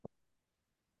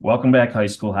Welcome back, high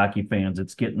school hockey fans.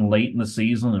 It's getting late in the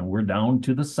season, and we're down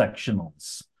to the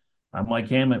sectionals. I'm Mike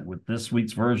Hammett with this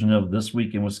week's version of This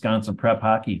Week in Wisconsin Prep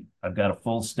Hockey. I've got a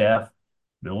full staff,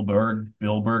 Bill Berg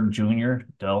Jr.,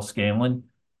 Del Scanlon,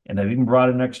 and I've even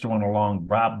brought an extra one along,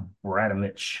 Bob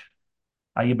Bradovich.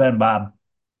 How you been, Bob?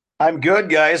 I'm good,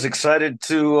 guys. Excited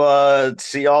to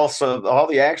see also all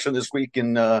the action this week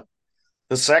in the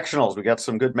sectionals. We got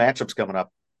some good matchups coming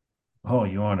up. Oh,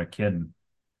 you aren't kidding.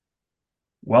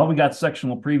 Well, we got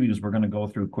sectional previews we're going to go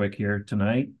through quick here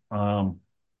tonight.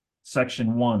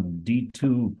 Section 1,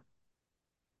 D2.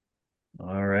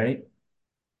 All right.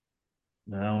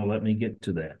 Now let me get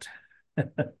to that.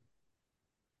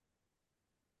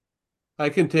 I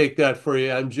can take that for you,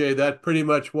 MJ. That pretty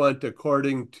much went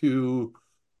according to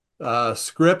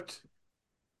script.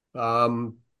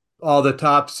 Um, all the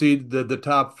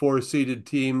top four seeded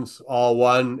teams all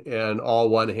won and all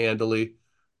won handily.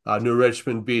 New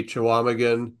Richmond beat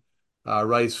Chequamegon.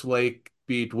 Rice Lake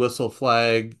beat Whistle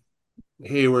Flag.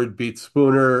 Hayward beat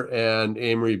Spooner, and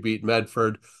Amory beat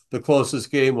Medford. The closest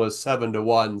game was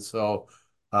 7-1, so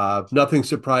nothing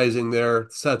surprising there.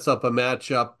 Sets up a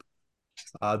matchup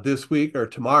this week or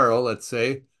tomorrow, let's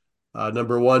say.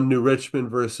 Number one, New Richmond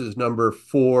versus number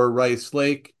four, Rice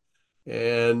Lake,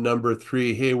 and number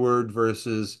three, Hayward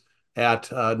versus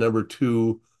at number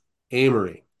two,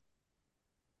 Amory.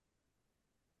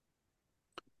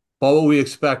 All what we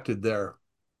expected there.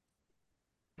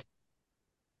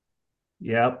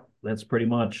 Yep, that's pretty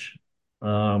much.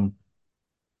 Um,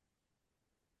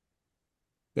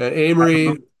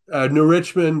 Amory, New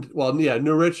Richmond, well, yeah,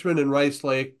 New Richmond and Rice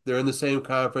Lake, they're in the same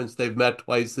conference. They've met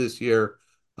twice this year.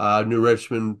 New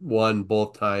Richmond won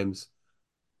both times.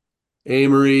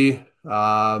 Amory,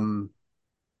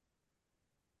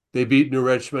 they beat New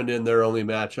Richmond in their only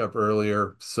matchup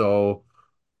earlier. So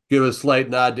give a slight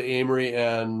nod to Amory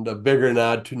and a bigger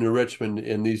nod to New Richmond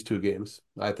in these two games,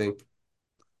 I think.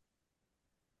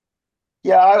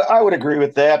 Yeah, I would agree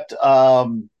with that.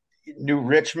 New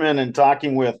Richmond and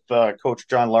talking with Coach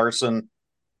John Larson,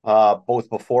 both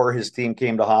before his team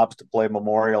came to Hobbs to play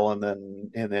Memorial and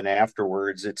then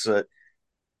afterwards,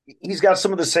 he's got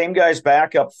some of the same guys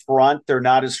back up front. They're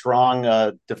not as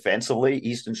strong defensively.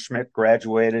 Easton Schmidt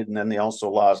graduated, and then they also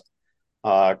lost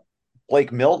uh,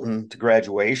 Blake Milton to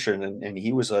graduation, and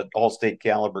he was an all-state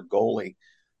caliber goalie.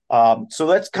 So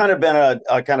that's kind of been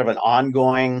a kind of an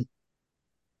ongoing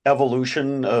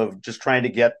evolution of just trying to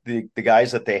get the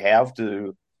guys that they have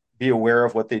to be aware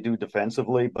of what they do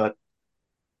defensively. But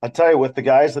I tell you, with the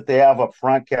guys that they have up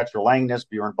front, Catcher Langness,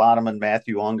 Bjorn Bonneman,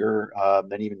 Matthew Unger,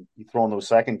 then even you throw in those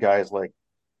second guys like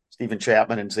Stephen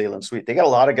Chapman and Zaylen Sweet, they got a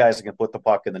lot of guys that can put the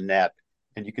puck in the net,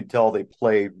 and you can tell they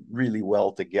play really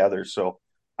well together. So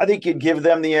I think you'd give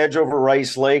them the edge over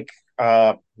Rice Lake.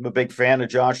 I'm a big fan of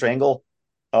Josh Engel,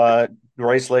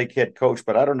 Rice Lake head coach,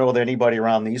 but I don't know that anybody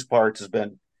around these parts has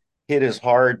been hit as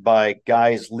hard by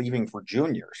guys leaving for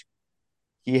juniors.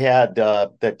 He had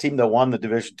that team that won the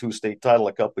Division II state title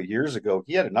a couple of years ago.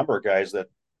 He had a number of guys that,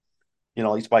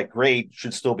 at least by grade,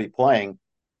 should still be playing,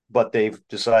 but they've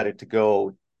decided to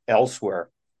go elsewhere.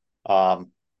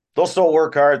 Um, they'll still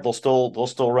work hard. They'll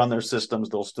still run their systems.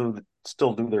 They'll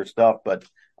still do their stuff. But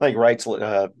I think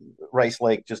Rice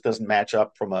Lake just doesn't match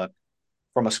up from a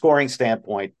scoring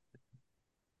standpoint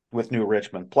with New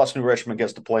Richmond. Plus, New Richmond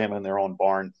gets to play them in their own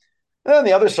barn. And on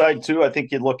the other side too, I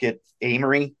think you look at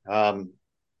Amory.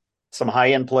 Some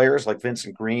high end players like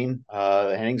Vincent Green,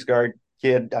 the Henningsgaard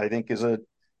kid, I think is a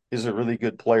really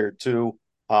good player too.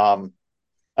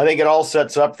 I think it all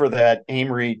sets up for that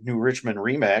Amory New Richmond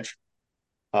rematch.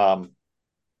 Um,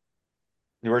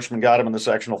 New Richmond got him in the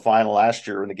sectional final last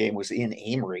year, and the game was in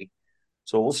Amory.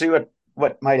 So we'll see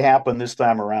what might happen this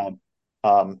time around.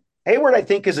 Hayward, I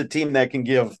think, is a team that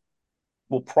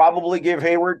will probably give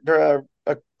Hayward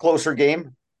a closer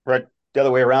game. Right, the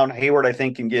other way around. Hayward, I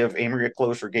think, can give Amory a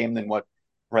closer game than what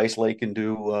Rice Lake can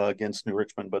do against New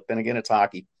Richmond. But then again, it's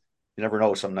hockey. You never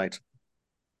know some nights.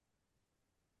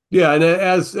 Yeah, and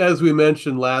as we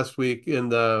mentioned last week in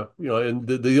the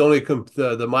only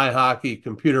the My Hockey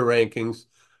computer rankings,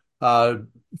 uh,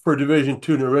 for Division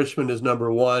Two, New Richmond is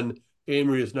number one,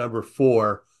 Amory is number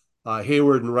four,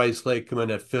 Hayward and Rice Lake come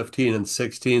in at 15 and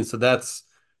 16, so that's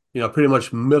pretty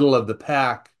much middle of the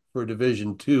pack for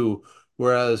Division Two,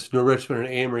 whereas New Richmond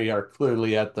and Amory are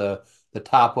clearly at the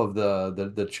top of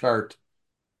the chart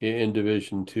in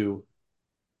Division Two.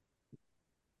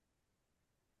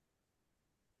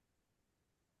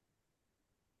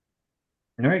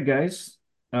 all right, guys.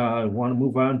 I want to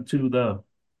move on to the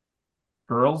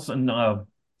girls in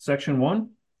section 1.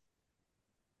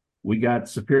 We got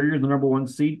Superior, the number 1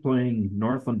 seed, playing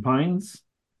Northland Pines,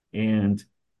 and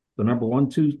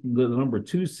the number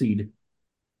two seed,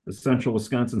 the Central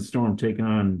Wisconsin Storm, taking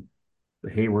on the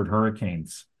Hayward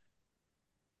Hurricanes.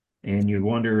 And you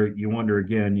wonder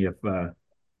again if the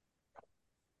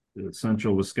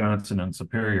Central Wisconsin and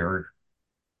Superior are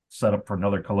set up for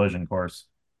another collision course.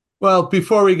 Well,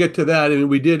 before we get to that, I mean,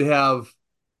 we did have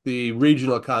the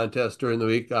regional contest during the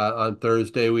week. On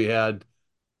Thursday, we had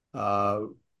uh,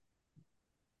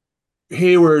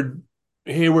 Hayward.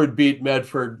 Hayward beat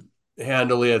Medford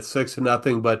handily at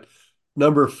 6-0, but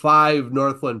number 5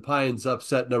 Northland Pines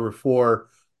upset number 4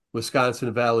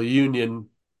 Wisconsin Valley Union.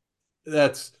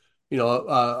 That's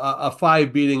a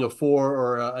 5 beating a 4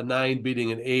 or a 9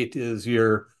 beating an 8 is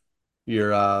your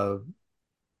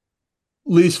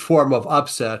least form of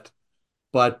upset.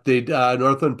 But the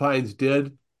Northland Pines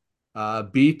did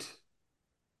beat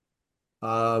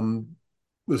um,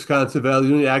 Wisconsin Valley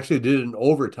Union. Actually did it in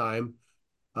overtime.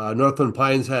 Northland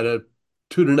Pines had a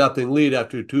 2-0 lead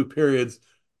after 2 periods.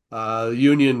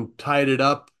 Union tied it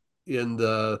up in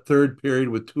the third period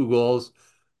with 2 goals,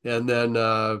 and then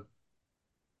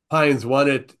Pines won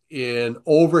it in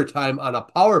overtime on a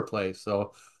power play.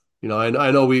 So, I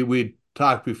know we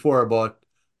talked before about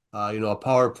a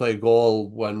power play goal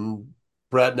when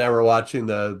Brett and I were watching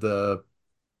the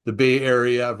Bay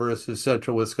Area versus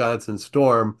Central Wisconsin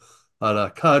Storm on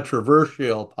a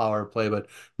controversial power play, but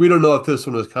we don't know if this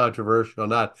one was controversial or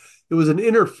not. It was an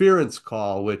interference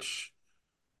call, which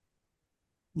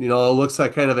looks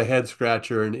like kind of a head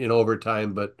scratcher in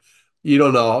overtime, but you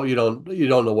don't know. You don't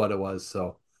know what it was.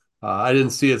 So I didn't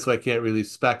see it, so I can't really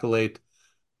speculate.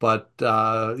 But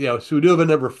so we do have a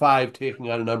number 5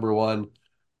 taking on a number 1.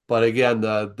 But again,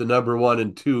 the number 1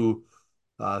 and 2,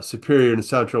 Superior and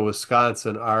Central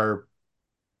Wisconsin, are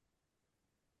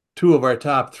 2 of our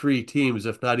top 3 teams,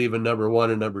 if not even number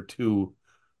 1 and number 2,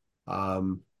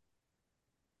 um,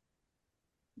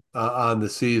 on the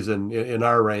season in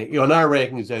our rank. In our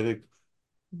rankings, I think,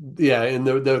 yeah, in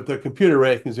the computer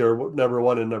rankings, they're number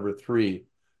 1 and number 3.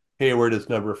 Hayward is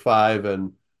number 5,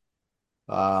 and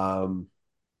um,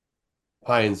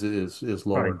 Pines is Right.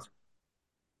 lower.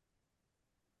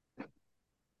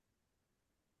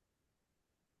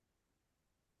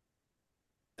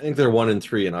 I think they're 1 and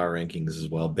 3 in our rankings as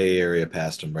well. Bay Area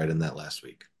passed them right in that last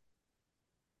week.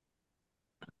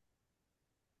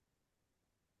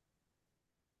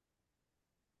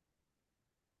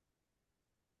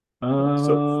 So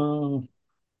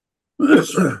Uh,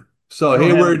 so I don't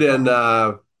have it Hayward in front and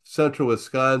of me. Central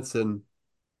Wisconsin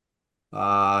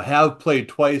have played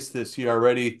twice this year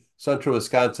already. Central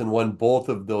Wisconsin won both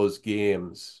of those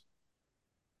games.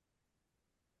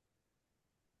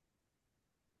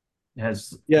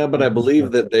 Has Yeah, but I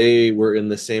believe that they were in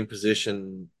the same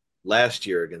position last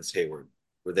year against Hayward,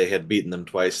 where they had beaten them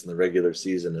twice in the regular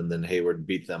season, and then Hayward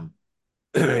beat them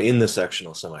in the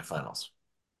sectional semifinals.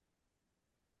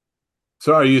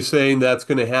 So are you saying that's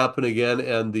going to happen again,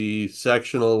 and the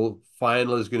sectional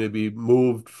final is going to be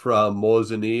moved from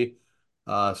Mosinee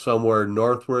somewhere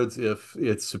northwards if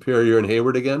it's Superior and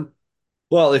Hayward again?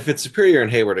 Well, if it's Superior and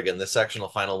Hayward again, the sectional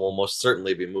final will most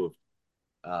certainly be moved.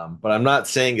 But I'm not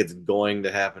saying it's going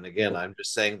to happen again. I'm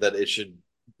just saying that it should.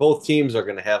 Both teams are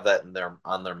going to have that in their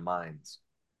on their minds.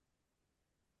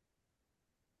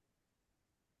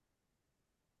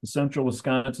 the Central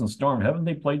Wisconsin Storm. Haven't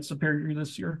they played Superior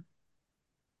this year?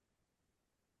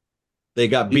 They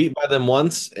got beat by them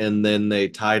once, and then they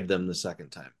tied them the second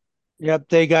time. Yep,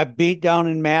 they got beat down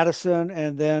in Madison,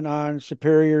 and then on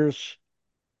Superior's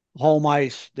home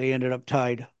ice, they ended up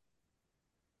tied.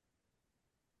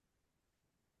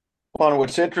 Well, and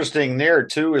what's interesting there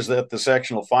too is that the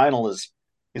sectional final is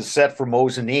set for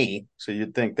Mosinee, so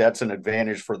you'd think that's an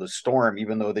advantage for the Storm,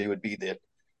 even though they would be the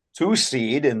 2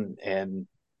 seed and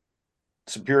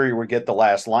Superior would get the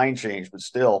last line change, but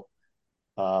still.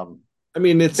 Um, I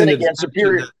mean, it's then an again, advantage in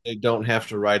Superior, that they don't have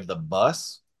to ride the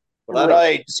bus, but I don't.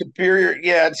 right? Superior,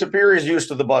 yeah, Superior is used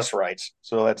to the bus rides,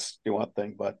 so that's the one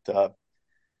thing. But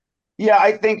yeah,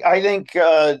 I think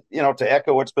to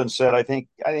echo what's been said, I think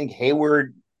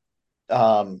Hayward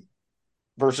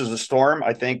versus the Storm.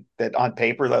 I think that on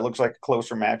paper that looks like a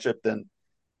closer matchup than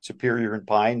Superior and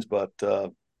Pines, but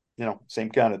same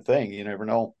kind of thing. You never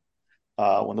know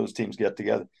when those teams get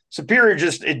together. Superior,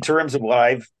 just in terms of what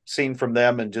I've seen from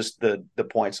them and just the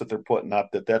points that they're putting up,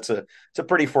 it's a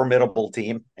pretty formidable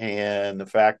team, and the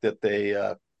fact that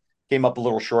they came up a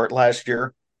little short last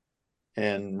year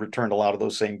and returned a lot of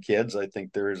those same kids, I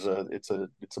think it's a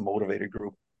motivated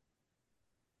group.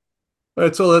 All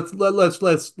right, so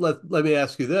let me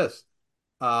ask you this.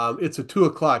 It's a 2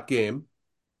 o'clock game,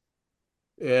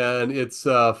 and it's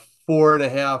a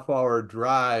 4.5 hour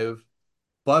drive.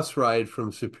 bus ride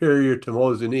from Superior to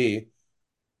Mosinee.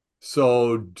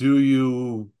 So do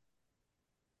you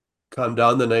come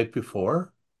down the night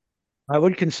before? I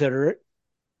would consider it.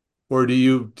 Or do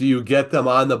you get them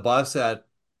on the bus at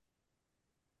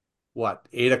what,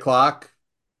 8 o'clock?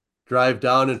 Drive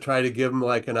down and try to give them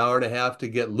like an hour and a half to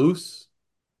get loose?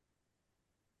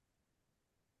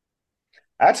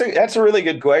 That's a really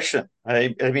good question.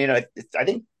 I mean I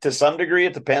think to some degree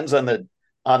it depends on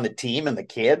the team and the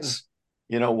kids.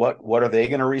 You know what are they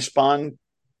going to respond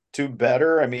to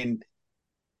better? I mean,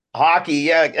 hockey,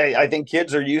 yeah, I think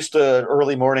kids are used to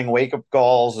early morning wake up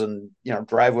calls and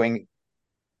driving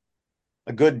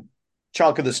a good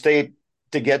chunk of the state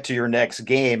to get to your next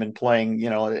game and playing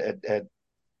at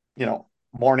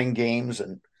morning games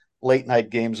and late night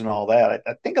games and all that.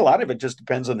 I think a lot of it just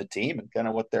depends on the team and kind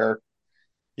of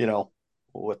you know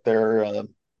what their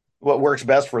what works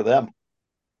best for them.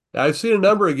 I've seen a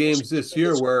number of games this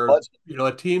year It's where,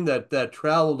 a team that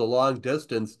traveled a long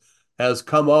distance has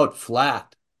come out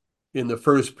flat in the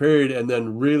first period and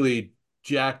then really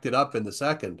jacked it up in the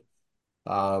second.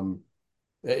 Um,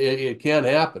 it can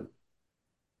happen.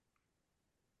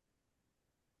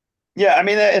 Yeah, I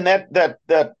mean, and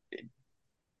that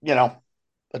you know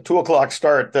a 2 o'clock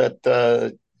start.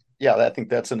 Yeah, I think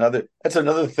that's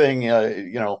another thing.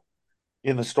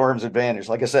 In the Storm's advantage.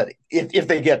 Like I said, if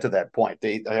they get to that point,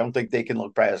 I don't think they can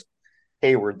look past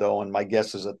Hayward though, and my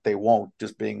guess is that they won't.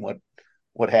 Just being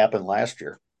what happened last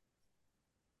year.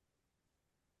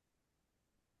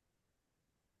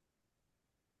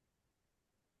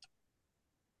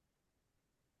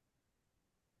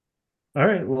 All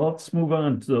right, well, let's move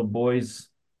on to the boys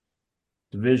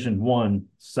Division One,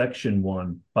 Section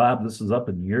One. Bob, this is up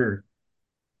in your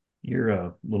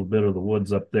little bit of the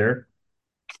woods up there.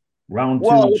 Round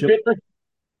Well, two, chip.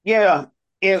 yeah,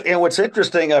 and what's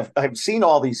interesting, I've seen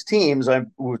all these teams.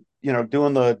 I'm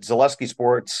doing the Zaleski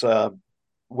Sports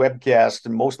webcast,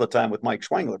 and most of the time with Mike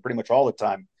Schwengler, pretty much all the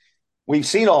time. We've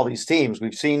seen all these teams.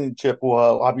 We've seen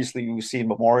Chippewa. Obviously, we've seen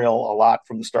Memorial a lot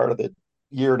from the start of the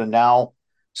year to now.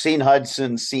 Seen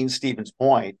Hudson, seen Stevens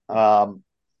Point. And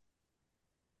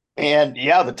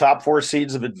yeah, the top four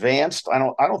seeds have advanced. I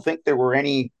don't think there were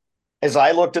any, as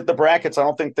I looked at the brackets, I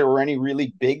don't think there were any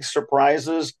really big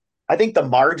surprises. I think the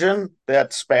margin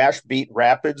that Spash beat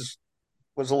Rapids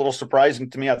was a little surprising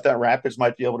to me. I thought Rapids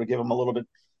might be able to give them a little bit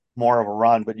more of a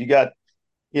run, but you got,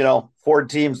 four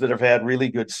teams that have had really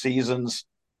good seasons.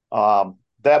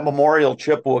 That Memorial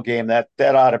Chippewa game, that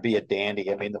ought to be a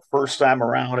dandy. I mean, the first time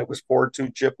around it was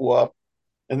 4-2 Chippewa,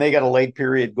 and they got a late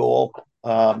period goal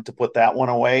to put that one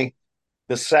away.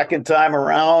 The second time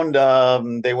around,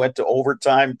 they went to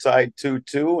overtime, tied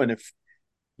 2-2. And if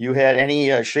you had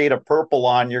any shade of purple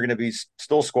on, you're going to be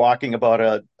still squawking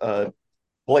about a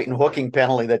blatant hooking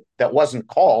penalty that wasn't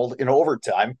called in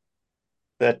overtime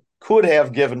that could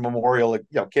have given Memorial,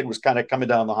 kid was kind of coming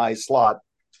down the high slot,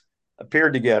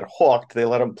 appeared to get hooked. They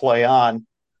let him play on.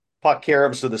 Puck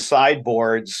carries to the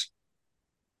sideboards.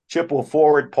 Chippewa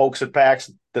forward pokes it back.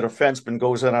 The defenseman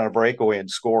goes in on a breakaway and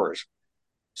scores.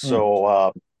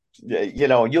 So, you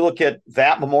look at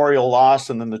that Memorial loss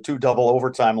and then the two double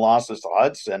overtime losses to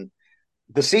Hudson,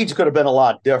 the seeds could have been a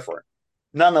lot different.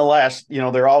 Nonetheless,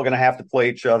 they're all going to have to play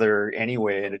each other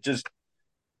anyway. And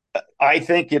I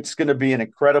think it's going to be an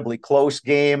incredibly close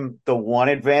game. The one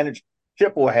advantage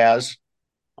Chippewa has,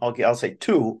 I'll say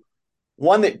two.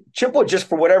 One, that Chippewa just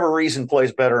for whatever reason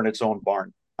plays better in its own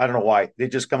barn. I don't know why. They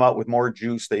just come out with more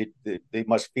juice. They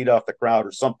must feed off the crowd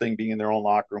or something, being in their own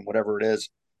locker room, whatever it is,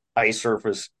 ice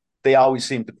surface. They always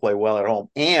seem to play well at home.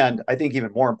 And I think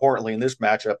even more importantly in this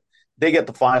matchup, they get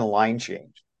the final line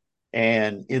change.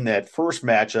 And in that first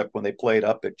matchup, when they played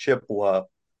up at Chippewa,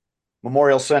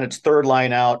 Memorial sent its third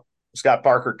line out. Scott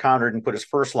Parker countered and put his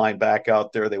first line back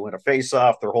out there. They win a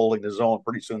face-off. They're holding the zone.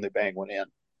 Pretty soon they bang one in.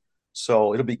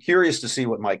 So it'll be curious to see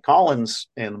what Mike Collins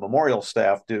and the Memorial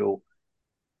staff do.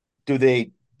 Do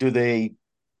they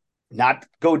not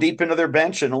go deep into their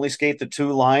bench and only skate the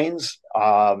two lines?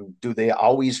 Do they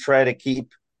always try to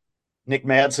keep Nick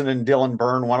Madsen and Dylan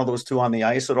Byrne, one of those two, on the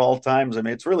ice at all times? I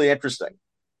mean, it's really interesting.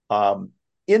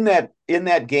 In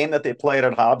that game that they played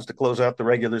at Hobbs to close out the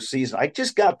regular season, I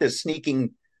just got this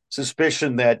sneaking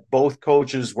suspicion that both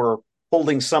coaches were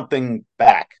holding something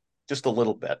back just a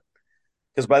little bit.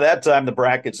 Because by that time, the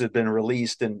brackets had been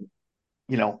released and,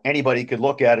 anybody could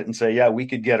look at it and say, yeah, we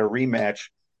could get a rematch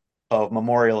of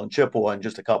Memorial and Chippewa in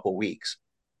just a couple of weeks.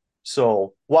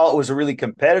 So while it was a really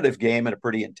competitive game and a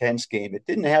pretty intense game, it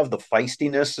didn't have the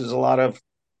feistiness as a lot of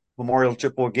Memorial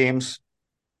Chippewa games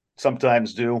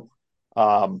sometimes do.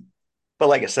 But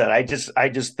like I said, I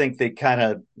just think they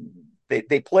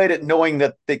they played it knowing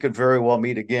that they could very well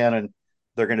meet again, and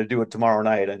they're going to do it tomorrow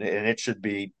night, and it should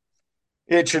be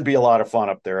a lot of fun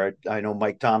up there. I know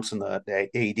Mike Thompson, the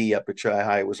AD up at Chi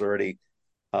High, was already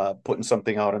putting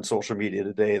something out on social media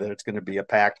today that it's going to be a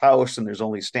packed house and there's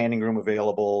only standing room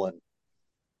available and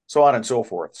so on and so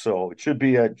forth. So it should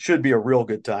be a real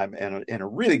good time and a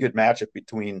really good matchup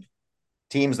between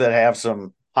teams that have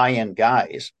some high end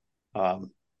guys.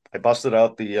 I busted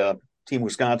out the Team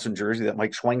Wisconsin jersey that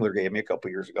Mike Schwengler gave me a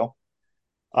couple years ago.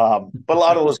 But a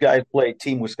lot of those guys play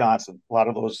Team Wisconsin. A lot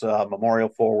of those Memorial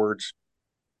forwards,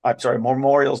 I'm sorry,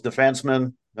 Memorial's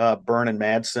defensemen, Byrne and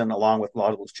Madsen, along with a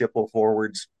lot of those Chippewa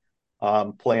forwards,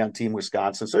 play on Team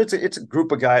Wisconsin. So it's a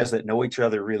group of guys that know each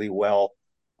other really well.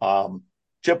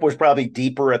 Chip was probably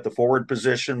deeper at the forward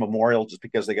position, Memorial, just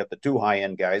because they got the two high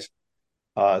end guys,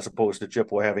 as opposed to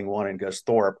Chippewa having one in Gus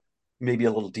Thorpe. Maybe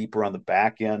a little deeper on the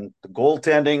back end. The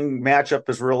goaltending matchup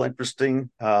is real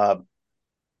interesting.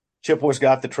 Chippewa's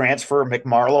got the transfer,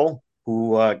 McMarlowe,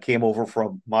 who came over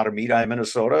from Matamidi,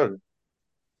 Minnesota,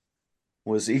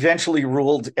 was eventually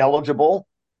ruled eligible.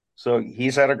 So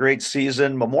he's had a great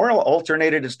season. Memorial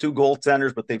alternated his two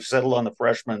goaltenders, but they've settled on the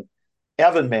freshman,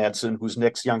 Evan Madsen, who's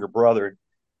Nick's younger brother.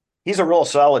 He's a real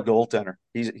solid goaltender.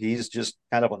 He's just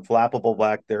kind of unflappable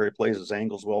back there. He plays his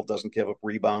angles well, doesn't give up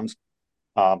rebounds.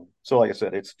 So like I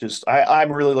said, it's just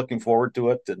I'm really looking forward to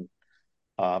it, and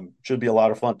should be a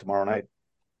lot of fun tomorrow night.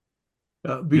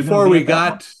 Before we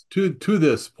got to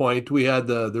this point, we had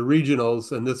the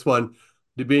regionals, and this one,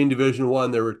 being Division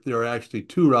One, there were actually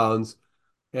two rounds,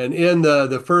 and in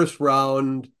the first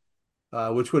round,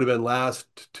 which would have been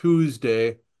last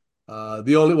Tuesday,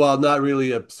 not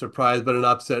really a surprise, but an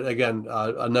upset again,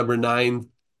 a number 9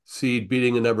 seed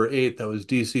beating a number 8. That was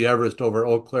DC Everest over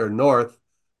Eau Claire North,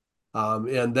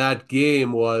 and that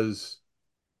game was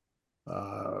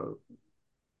Eau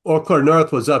Claire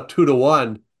North was up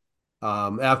 2-1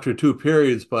 after 2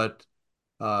 periods, but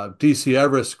DC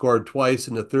Everest scored twice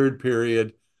in the third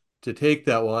period to take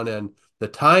that one, and the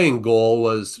tying goal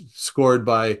was scored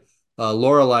by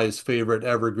Lorelei's favorite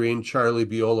evergreen, Charlie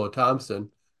Biolo Thompson,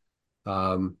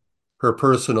 her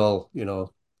personal,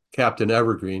 Captain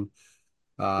Evergreen.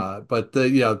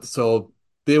 So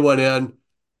they went in,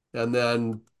 and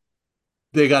then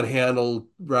they got handled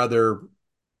rather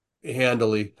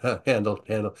handily. handled.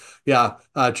 Yeah,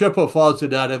 Chippewa Falls did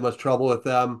not have much trouble with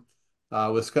them.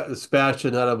 Spash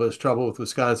did not have much trouble with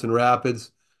Wisconsin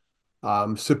Rapids.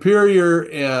 Superior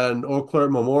and Eau Claire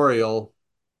Memorial.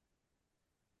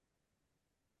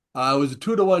 It was a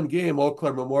 2-1 game. Eau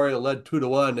Claire Memorial led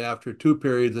 2-1 after 2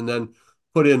 periods, and then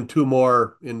put in 2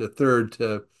 more in the third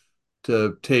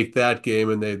to take that game,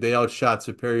 and they outshot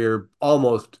Superior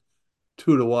almost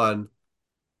 2-1.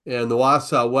 And the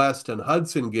Wausau West and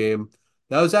Hudson game,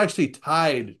 that was actually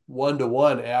tied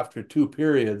 1-1 after 2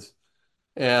 periods.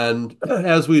 And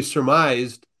as we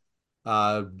surmised,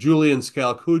 Julian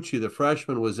Scalcucci, the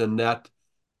freshman, was in net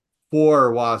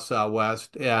for Wausau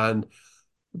West, and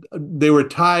they were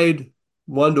tied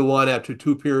 1-1 after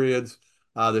 2 periods.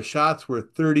 The shots were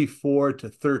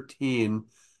 34-13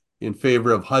 in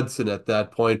favor of Hudson at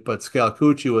that point, but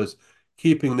Scalcucci was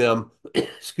keeping them,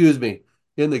 excuse me,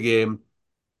 in the game.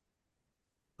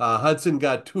 Hudson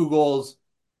got 2 goals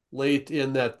late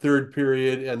in that third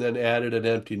period and then added an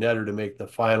empty netter to make the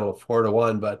final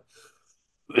 4-1. But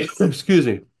excuse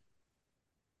me,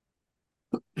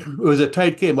 it was a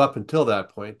tight game up until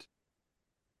that point.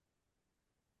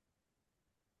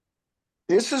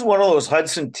 This is one of those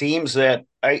Hudson teams that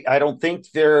I don't think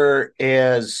they're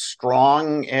as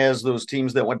strong as those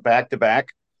teams that went back to back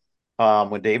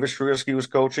when David Struski was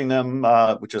coaching them,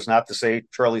 which is not to say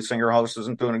Charlie Singerhouse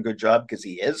isn't doing a good job, because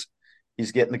he is.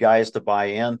 He's getting the guys to buy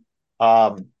in.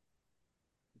 But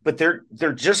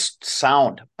they're just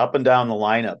sound up and down the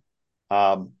lineup.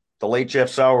 The late Jeff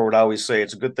Sauer would always say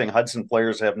it's a good thing Hudson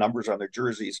players have numbers on their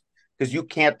jerseys, because you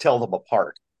can't tell them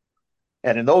apart.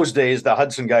 And in those days, the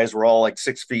Hudson guys were all like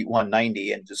 6 feet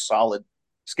 190 and just solid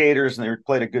skaters, and they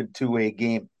played a good 2-way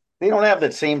game. They don't have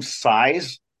that same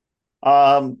size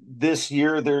this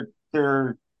year. They're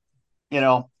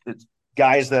it's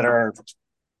guys that are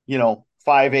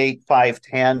 5'8",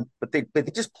 5'10", but they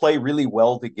just play really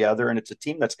well together, and it's a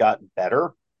team that's gotten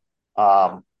better.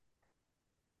 Some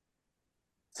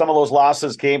of those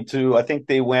losses came to, I think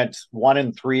they went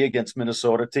 1-3 against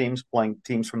Minnesota teams, playing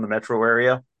teams from the metro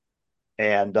area.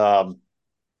 And I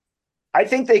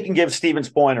think they can give Stevens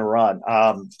Point a run.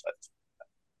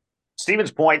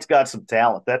 Stevens Point's got some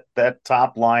talent. That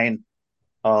top line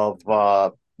of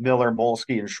Miller,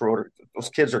 Molsky, and Schroeder, those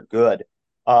kids are good.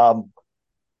 Then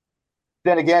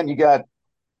again, you got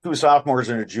 2 sophomores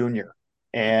and a junior.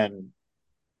 And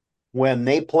when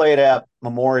they played at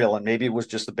Memorial, and maybe it was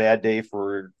just a bad day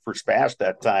for Spash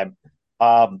that time.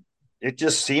 It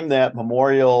just seemed that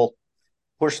Memorial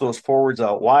pushed those forwards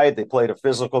out wide. They played a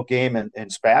physical game,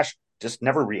 and Spash just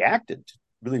never reacted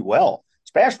really well.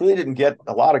 Spash really didn't get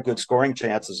a lot of good scoring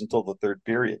chances until the third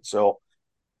period. So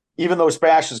even though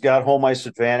Spash has got home ice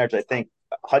advantage, I think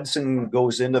Hudson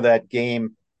goes into that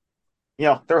game.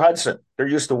 They're Hudson. They're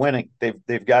used to winning.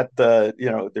 They've got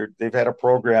they've had a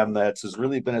program that's has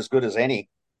really been as good as any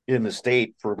in the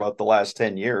state for about the last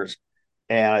 10 years.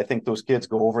 And I think those kids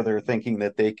go over there thinking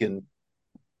that they can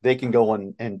go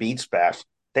and beat Spash.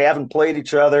 They haven't played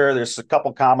each other. There's a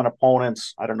couple common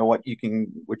opponents. I don't know what you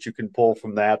can pull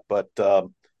from that, but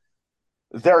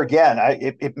there again,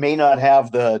 it may not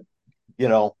have you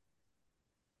know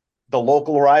the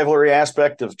local rivalry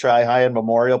aspect of Chi High and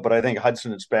Memorial, but I think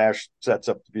Hudson and Spash sets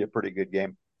up to be a pretty good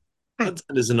game.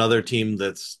 Hudson is another team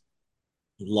that's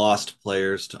lost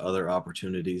players to other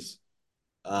opportunities.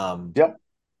 Yep,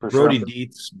 for Brody sure.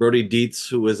 Dietz,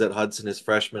 who was at Hudson his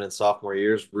freshman and sophomore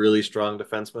years, really strong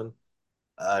defenseman,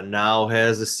 now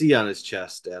has a C on his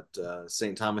chest at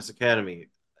St. Thomas Academy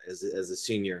as a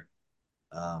senior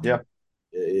um, Yep.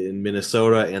 in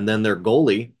Minnesota. And then their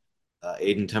goalie,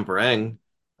 Aiden Temperang,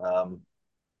 um,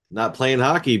 not playing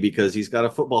hockey because he's got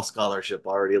a football scholarship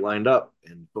already lined up.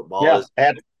 And football Yeah. is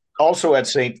At also at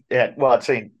St.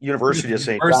 University of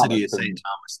St. Thomas. University of St.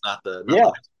 Thomas, not the Yeah.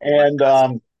 high school one. And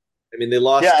I mean, they yeah,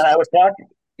 lost and I was talking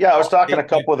to eight a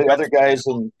couple of the other defensemen guys,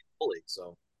 and and goalie.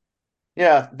 So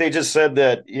yeah, they just said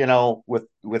that,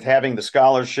 with having the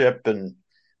scholarship and,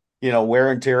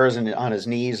 wear and tears on his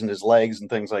knees and his legs and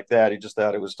things like that, he just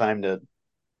thought it was time to,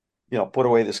 put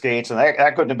away the skates. And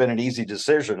that couldn't have been an easy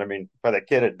decision. I mean, but that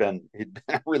kid he'd been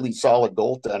a really solid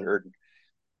goaltender.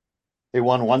 They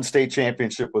won one state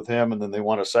championship with him, and then they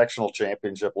won a sectional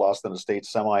championship, lost in a state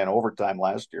semi in overtime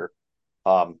last year.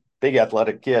 Big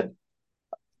athletic kid.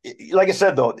 Like I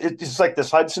said, though, it's like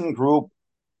this Hudson group.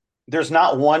 There's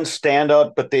not one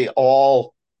standout, but they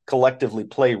all collectively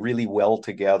play really well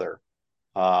together.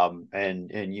 And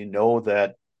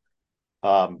that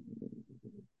um,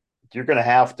 you're going to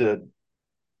have to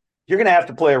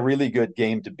play a really good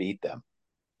game to beat them.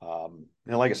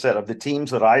 Like I said, of the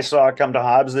teams that I saw come to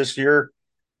Hobbs this year,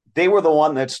 they were the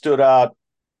one that stood out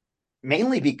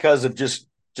mainly because of just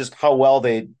how well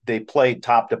they played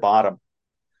top to bottom.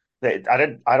 I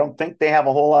don't think they have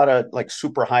a whole lot of like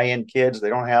super high end kids. They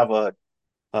don't have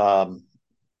um,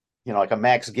 like a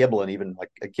Max Giblin, even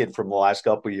like a kid from the last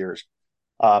couple of years.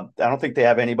 I don't think they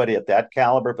have anybody at that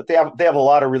caliber, but they have a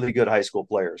lot of really good high school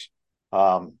players.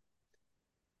 Um,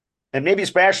 and maybe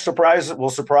Spash will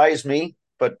surprise me,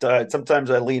 but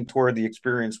sometimes I lean toward the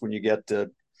experience when you get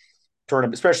to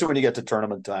tournament, especially when you get to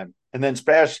tournament time. And then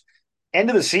Spash,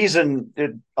 end of the season,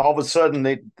 all of a sudden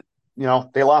they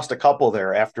lost a couple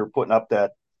there after putting up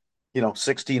that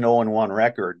 16-0-1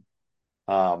 record.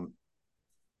 Um,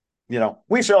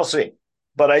 we shall see.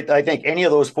 But I think any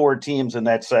of those four teams in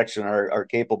that section are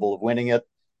capable of winning it,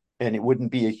 and it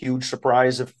wouldn't be a huge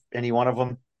surprise if any one of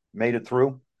them made it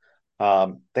through.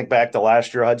 Think back to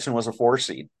last year, Hudson was a 4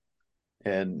 seed,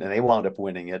 and they wound up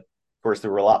winning it. Of course,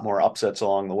 there were a lot more upsets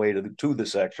along the way to the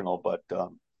sectional, but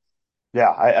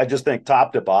yeah, I just think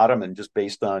top to bottom, and just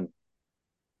based on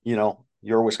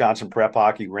your Wisconsin prep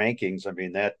hockey rankings, I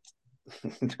mean that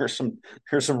there's some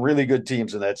really good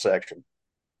teams in that section.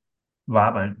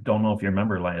 Bob, I don't know if you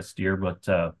remember last year, but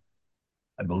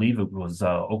I believe it was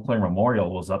Eau Claire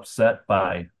Memorial was upset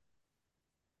by,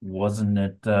 wasn't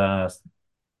it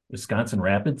Wisconsin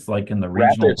Rapids, like in the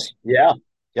regional? Rapids, yeah,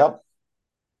 yep,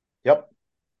 yep.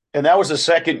 And that was the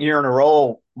second year in a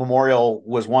row Memorial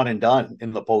was one and done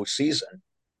in the postseason.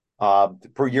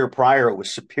 Per year prior, it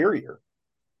was Superior,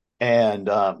 and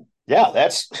yeah,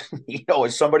 that's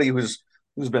as somebody who's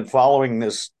been following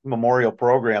this Memorial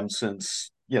program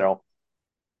since the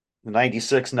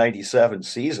 96-97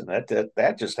 season,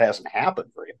 that just hasn't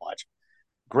happened very much.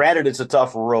 Granted, it's a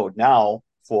tougher road now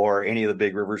for any of the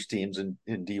Big Rivers teams in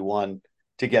D1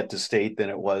 to get to state than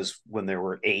it was when there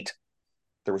were 8.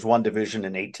 There was one division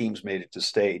and 8 teams made it to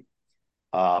state.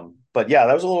 But yeah,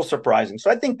 that was a little surprising.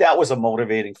 So I think that was a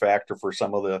motivating factor for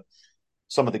some of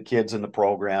the kids in the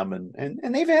program,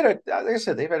 and they've had like I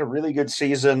said, they've had a really good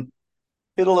season.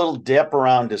 Hit a little dip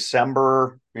around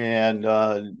December, and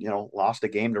lost a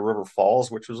game to River Falls,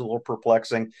 which was a little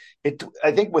perplexing.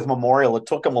 I think with Memorial, it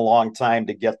took them a long time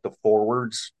to get the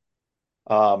forwards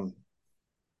um,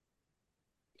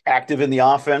 active in the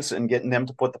offense and getting them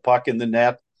to put the puck in the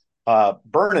net.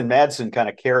 Byrne and Madsen kind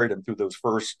of carried them through those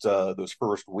first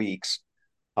weeks.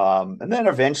 And then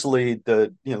eventually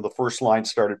the first line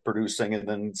started producing, and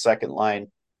then second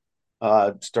line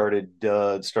started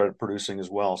producing as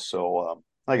well. So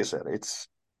like I said,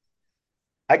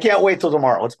 I can't wait till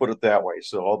tomorrow. Let's put it that way.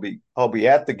 So I'll be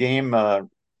at the game,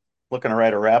 looking to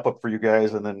write a wrap up for you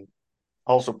guys, and then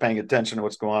also paying attention to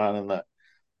what's going on in the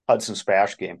Hudson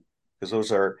Spash game, because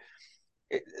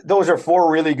those are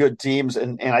four really good teams,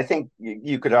 and I think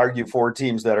you could argue four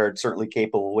teams that are certainly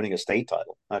capable of winning a state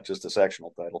title, not just a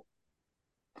sectional title.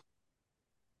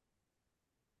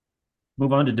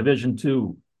 Move on to Division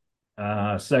Two,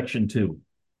 Section Two.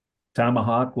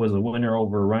 Tomahawk was a winner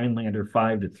over Rhinelander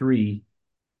 5-3.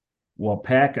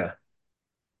 Wapaka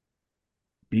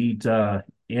beat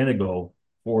Anago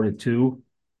 4-2.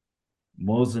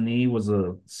 Mosinee was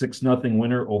a 6-0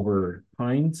 winner over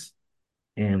Pines,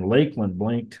 and Lakeland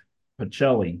blanked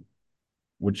Pacelli,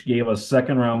 which gave us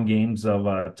second round games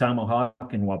of Tomahawk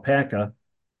and Wapaka,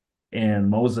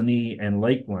 and Mosinee and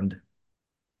Lakeland.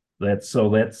 That's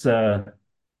 1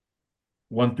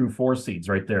 through 4 seeds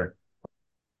right there.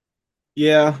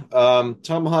 Yeah,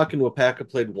 Tomahawk and Wapaka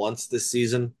played once this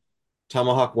season.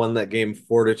 Tomahawk won that game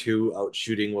 4-2, out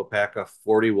shooting Wapaka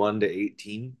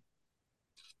 41-18.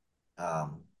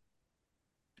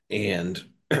 And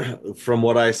from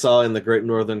what I saw in the Great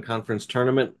Northern Conference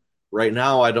tournament, right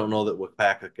now I don't know that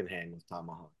Wapaka can hang with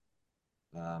Tomahawk.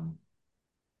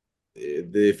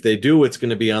 If they do, it's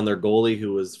going to be on their goalie,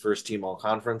 who was first team all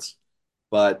conference.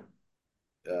 But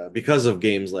because of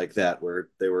games like that where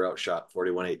they were outshot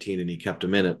 41-18 and he kept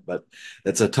them in it, but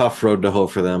it's a tough road to hoe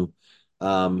for them.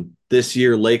 This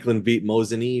year, Lakeland beat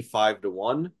Mosinee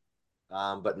 5-1.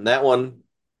 But in that one,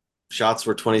 shots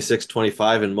were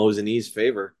 26-25 in Mosinee's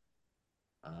favor.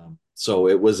 So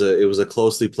it was a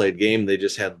closely played game. They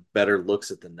just had better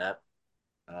looks at the net.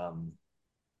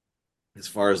 As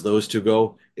far as those two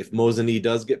go, if Mosinee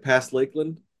does get past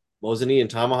Lakeland, Mosinee and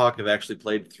Tomahawk have actually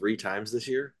played 3 times this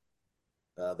year.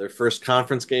 Their first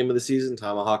conference game of the season,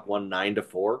 Tomahawk won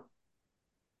 9-4.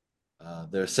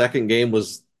 Their second game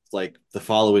was like the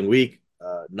following week,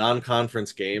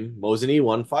 non-conference game. Mosinee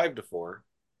won 5-4.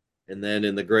 And then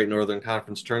in the Great Northern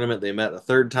Conference tournament, they met a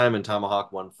third time and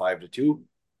Tomahawk won 5-2.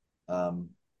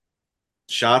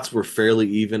 Shots were fairly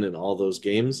even in all those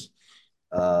games.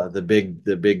 The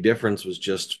big difference was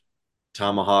just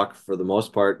Tomahawk, for the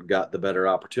most part, got the better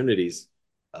opportunities.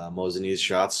 Mosinee's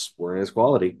shots weren't as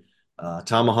quality.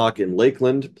 Tomahawk in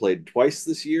Lakeland played twice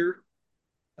this year.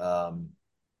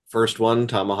 First one,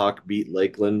 Tomahawk beat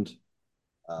Lakeland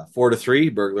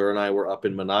 4-3. Burglar and I were up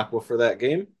in Minocqua for that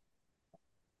game.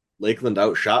 Lakeland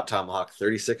outshot Tomahawk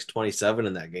 36-27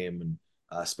 in that game, and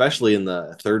especially in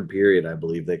the third period, I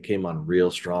believe they came on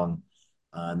real strong.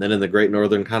 And then in the Great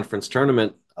Northern Conference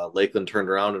tournament, Lakeland turned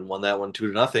around and won that one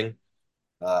 2-0.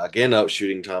 Again,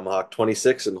 outshooting Tomahawk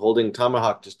 26 and holding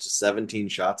Tomahawk just to 17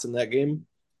 shots in that game.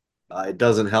 It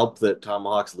doesn't help that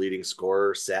Tomahawk's leading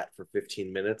scorer sat for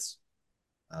 15 minutes,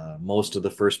 most of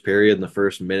the first period and the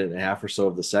first minute and a half or so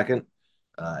of the second,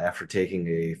 after taking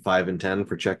a 5-10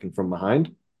 for checking from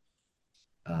behind.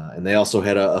 And they also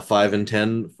had a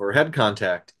 5-10 for head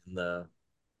contact in the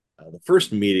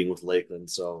first meeting with Lakeland.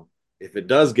 So if it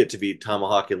does get to be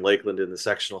Tomahawk and Lakeland in the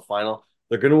sectional final,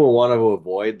 they're going to want to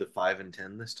avoid the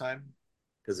 5-10 this time,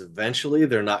 because eventually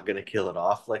they're not going to kill it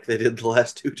off like they did the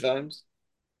last 2 times.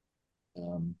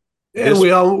 And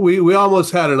we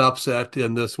almost had an upset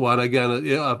in this one. Again,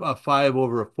 a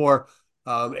 5-4.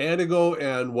 Anago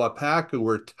and Wapaka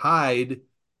were tied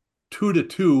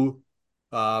 2-2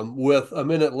 with a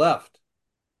minute left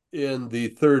in the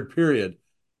third period.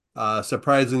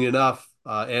 Surprisingly enough,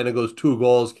 Anago's 2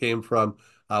 goals came from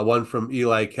one from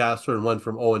Eli Kastler and one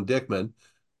from Owen Dickman.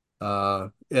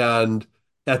 And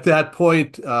at that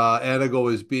point, Anago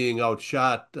was being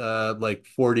outshot like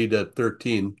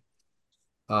 40-13.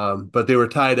 But they were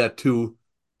tied at 2.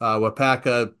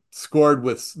 Wapaka scored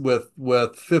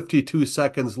with 52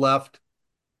 seconds left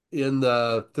in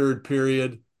the third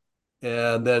period,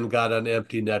 and then got an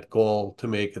empty net goal to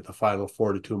make it the final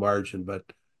 4-2 margin. But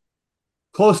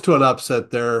close to an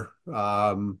upset there.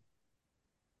 I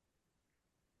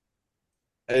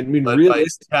mean, Led by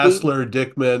realistically, Kastler,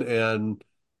 Dickman, and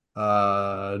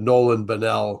Nolan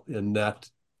Bennell in net.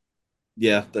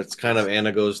 yeah, that's kind of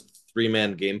Anago's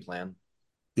 3-man game plan.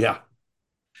 Yeah.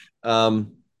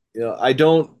 I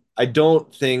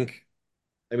don't think.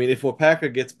 I mean, if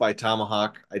Wapaka gets by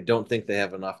Tomahawk, I don't think they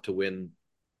have enough to win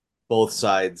both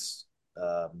sides,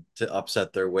 to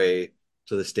upset their way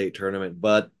to the state tournament.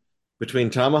 But between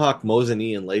Tomahawk,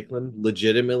 Mosinee, and Lakeland,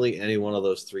 legitimately any one of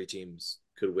those 3 teams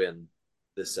could win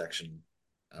this section.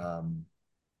 I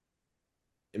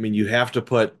mean, you have to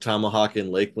put Tomahawk and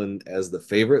Lakeland as the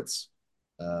favorites.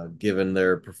 given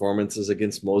their performances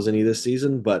against Mosinee this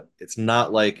season, but it's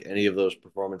not like any of those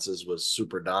performances was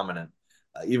super dominant.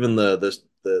 Even the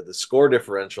score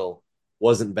differential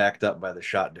wasn't backed up by the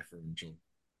shot differential,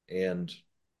 and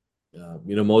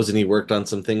Mosinee worked on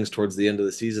some things towards the end of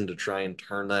the season to try and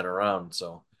turn that around.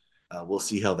 So we'll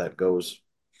see how that goes.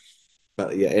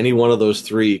 But yeah, any one of those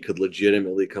three could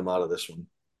legitimately come out of this one.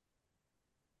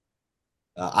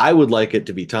 I would like it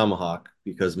to be Tomahawk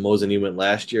because Mosinee went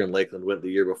last year and Lakeland went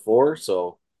the year before.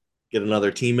 So get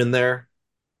another team in there.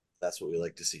 That's what we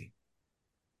like to see.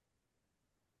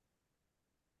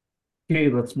 Okay,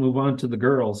 let's move on to the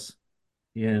girls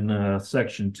in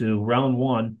section 2. Round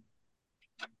 1,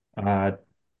 uh,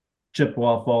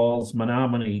 Chippewa Falls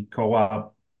Menominee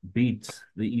Co-op beat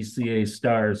the ECA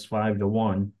Stars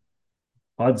 5-1.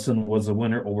 Hudson was a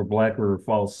winner over Black River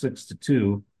Falls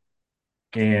 6-2.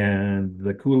 And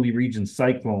the Cooley Region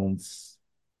Cyclones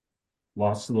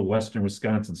lost to the Western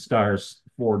Wisconsin Stars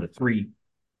 4-3.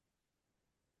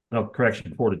 No,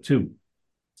 correction, 4-2.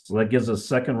 So that gives us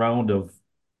second round of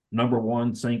number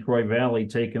 1 St. Croix Valley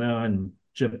taking on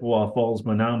Chippewa Falls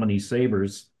Menominee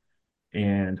Sabres,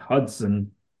 and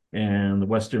Hudson and the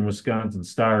Western Wisconsin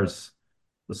Stars.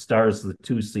 The Stars, the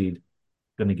 2 seed,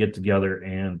 going to get together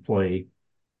and play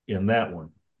in that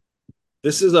one.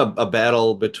 This is a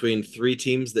battle between 3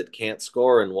 teams that can't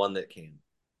score and 1 that can.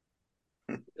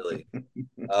 Really.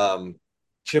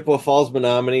 Chippewa Falls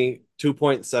Menominee,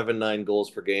 2.79 goals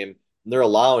per game. And they're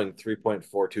allowing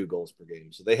 3.42 goals per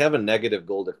game. So they have a negative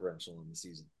goal differential in the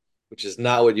season, which is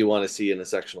not what you want to see in a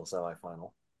sectional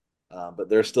semifinal. But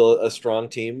they're still a strong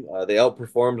team. They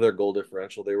outperformed their goal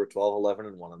differential. They were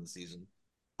 12-11-1 on the season.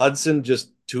 Hudson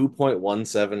just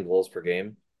 2.17 goals per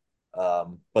game,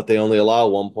 but they only allow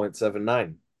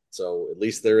 1.79. So at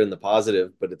least they're in the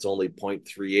positive, but it's only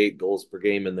 0.38 goals per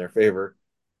game in their favor.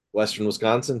 Western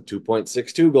Wisconsin,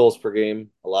 2.62 goals per game,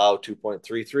 allow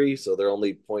 2.33, so they're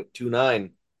only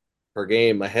 0.29 per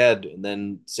game ahead. And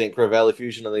then St. Croix Valley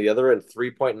Fusion on the other end,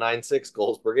 3.96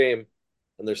 goals per game,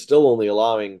 and they're still only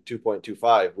allowing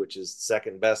 2.25, which is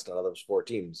second best out of those 4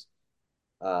 teams,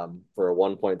 for a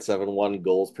 1.71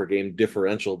 goals per game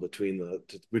differential between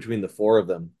the 4 of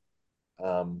them.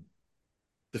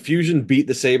 The Fusion beat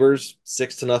the Sabres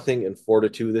 6-0 and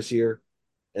 4-2 this year,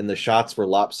 and the shots were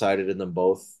lopsided in them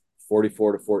both.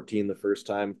 44-14 the first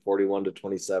time,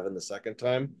 41-27 the second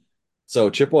time. So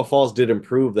Chippewa Falls did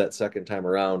improve that second time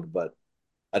around, but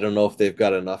I don't know if they've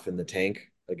got enough in the tank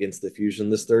against the Fusion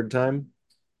this third time.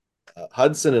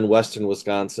 Hudson and Western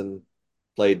Wisconsin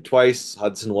played twice.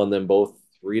 Hudson won them both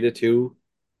 3-2.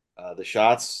 The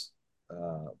shots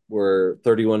were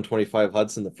 31-25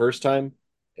 Hudson the first time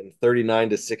and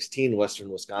 39-16 Western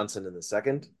Wisconsin in the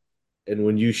second. And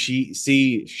when you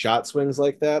see shot swings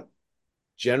like that,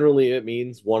 generally it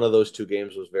means one of those 2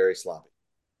 games was very sloppy.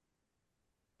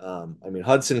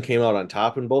 Hudson came out on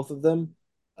top in both of them.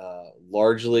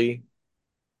 Largely,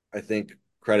 I think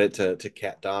credit to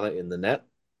Kat Donna in the net.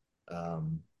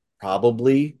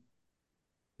 Probably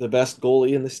the best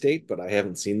goalie in the state, but I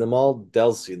haven't seen them all.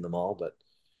 Dell's seen them all, but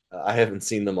I haven't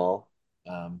seen them all.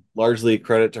 Largely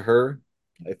credit to her.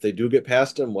 If they do get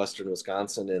past them, Western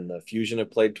Wisconsin and the Fusion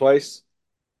have played twice.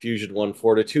 Fusion won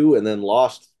 4-2 and then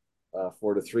lost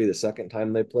 4-3 the second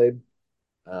time they played.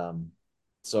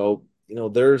 So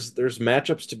there's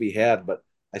matchups to be had, but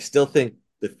I still think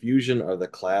the Fusion are the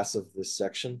class of this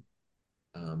section.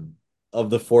 Of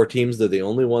the 4 teams, they're the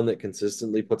only one that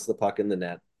consistently puts the puck in the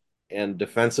net, and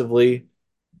defensively,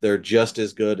 they're just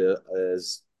as good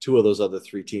as 2 of those other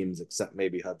 3 teams, except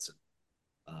maybe Hudson.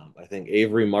 I think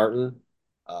Avery Martin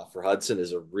for Hudson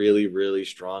is a really, really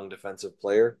strong defensive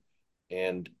player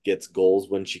and gets goals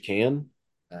when she can.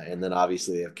 And then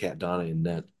obviously they have Kat Donna in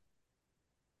net.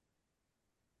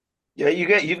 Yeah,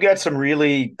 you've got some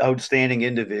really outstanding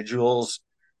individuals.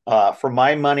 For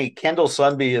my money, Kendall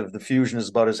Sunby of the Fusion is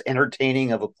about as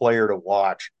entertaining of a player to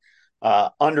watch.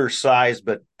 Undersized,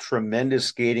 but tremendous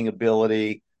skating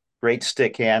ability, great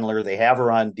stick handler. They have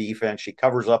her on defense. She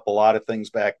covers up a lot of things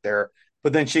back there,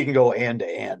 but then she can go end to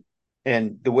end.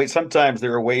 And the way sometimes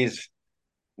there are ways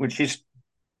when she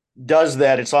does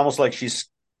that, it's almost like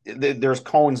there's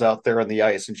cones out there on the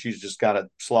ice, and she's just got to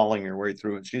slaloming her way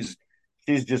through. And she's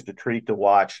just a treat to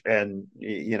watch. And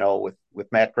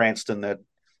with Matt Cranston, that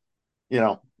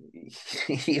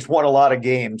he's won a lot of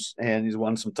games and he's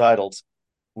won some titles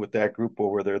with that group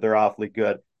over there. They're awfully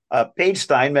good. Paige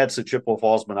Steinmetz at Chippewa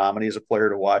Falls Menominee is a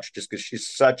player to watch just because she's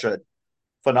such a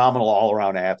phenomenal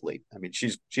all-around athlete. I mean,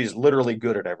 she's literally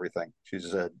good at everything.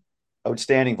 She's an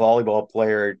outstanding volleyball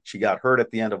player. She got hurt at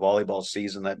the end of volleyball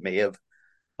season that may have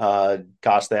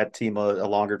cost that team a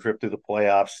longer trip through the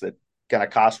playoffs. That going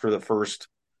to cost her the first,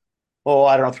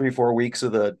 I don't know, 3-4 weeks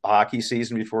of the hockey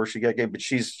season before she got game. But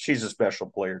she's a special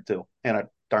player too, and a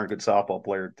darn good softball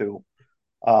player too.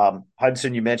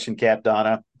 Hudson, you mentioned Kat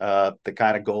Donna, the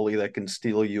kind of goalie that can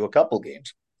steal you a couple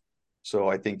games. So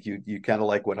I think you kind of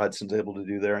like what Hudson's able to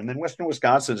do there. And then Western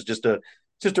Wisconsin is just a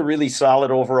really solid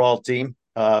overall team.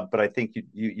 But I think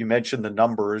you mentioned the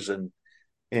numbers and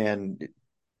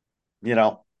you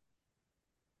know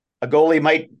a goalie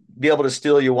might be able to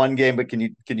steal you one game, but can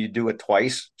you do it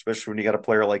twice? Especially when you got a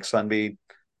player like Sunby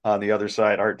on the other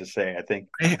side. Hard to say. I think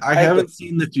I haven't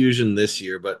seen the Fusion this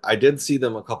year, but I did see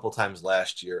them a couple times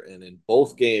last year, and in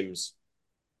both games,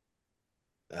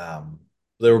 um,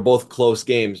 they were both close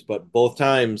games, but both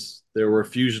times there were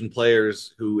Fusion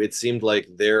players who it seemed like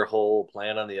their whole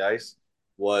plan on the ice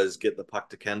was get the puck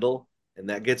to Kendall, and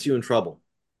that gets you in trouble.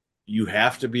 You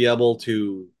have to be able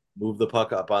to move the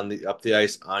puck up the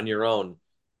ice on your own.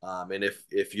 And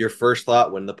if your first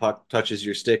thought when the puck touches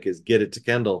your stick is get it to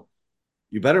Kendall,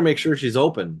 you better make sure she's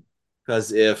open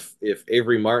because if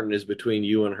Avery Martin is between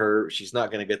you and her, she's not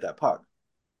going to get that puck.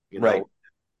 You know, right.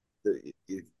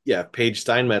 Yeah, Paige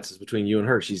Steinmetz is between you and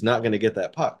her. She's not going to get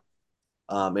that puck.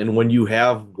 And when you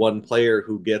have one player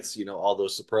who gets, all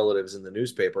those superlatives in the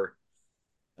newspaper,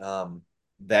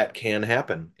 that can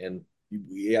happen. And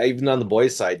even on the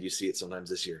boys' side, you see it sometimes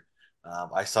this year.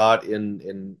 I saw it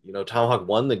in Tomahawk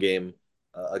won the game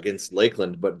against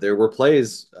Lakeland, but there were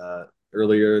plays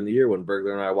earlier in the year when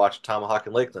Bergler and I watched Tomahawk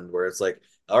and Lakeland where it's like,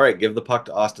 all right, give the puck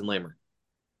to Austin Lamer.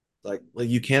 Like, well,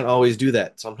 you can't always do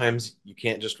that. Sometimes you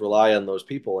can't just rely on those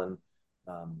people. And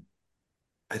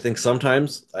I think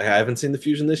sometimes I haven't seen the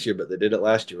Fusion this year, but they did it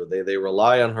last year. They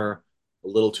rely on her a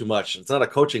little too much. It's not a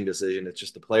coaching decision. It's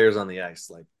just the players on the ice.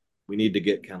 Like, we need to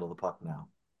get Kendall the puck now.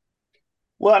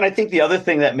 Well, and I think the other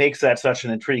thing that makes that such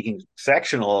an intriguing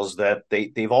sectional is that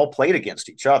they've all played against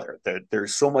each other.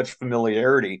 There's so much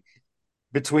familiarity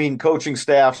between coaching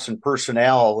staffs and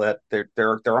personnel that there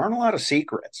aren't a lot of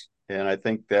secrets. And I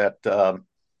think that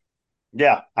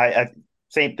I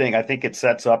same thing. I think it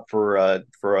sets up for a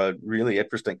really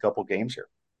interesting couple games here.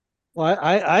 Well,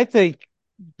 I think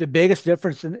the biggest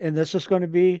difference in this is going to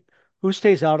be who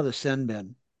stays out of the sin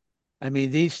bin. I mean,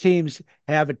 these teams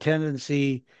have a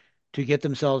tendency to get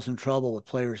themselves in trouble with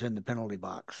players in the penalty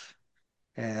box.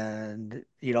 And,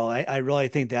 I really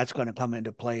think that's going to come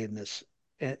into play in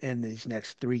these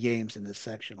next 3 games in this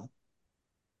sectional.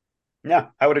 Yeah,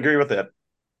 I would agree with that.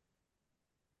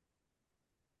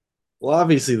 Well,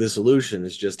 obviously, the solution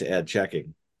is just to add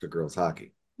checking to girls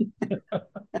hockey. There's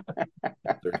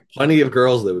plenty of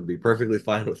girls that would be perfectly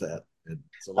fine with that. And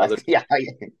some other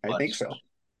I think so.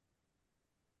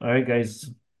 All right, guys.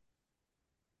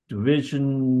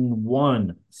 Division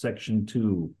 1, Section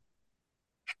 2.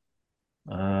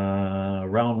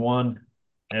 Round 1,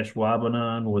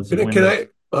 Ashwaubenon was the winner. Can I?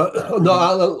 No,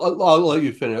 I'll let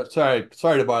you finish. Sorry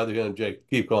to bother you, Jake.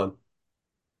 Keep going.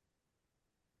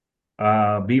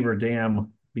 Beaver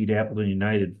Dam beat Appleton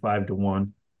United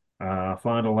 5-1.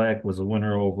 Fond du Lac was a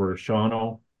winner over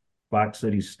Shawano. Fox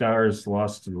City Stars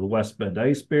lost to the West Bend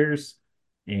Ice Bears,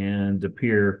 and De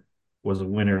Pere was a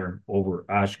winner over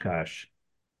Oshkosh,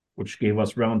 which gave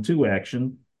us round 2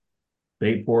 action.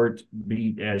 Bayport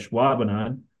beat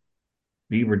Ashwaubenon.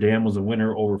 Beaver Dam was a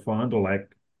winner over Fond du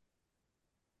Lac.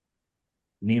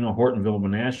 Nina Hortonville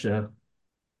Menasha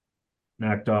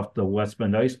knocked off the West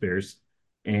Bend Ice Bears.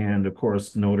 And of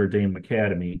course, Notre Dame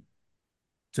Academy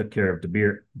took care of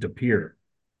De Pere.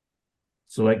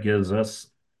 So that gives us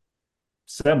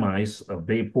semis of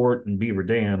Bayport and Beaver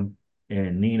Dam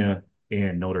and Nina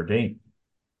and Notre Dame.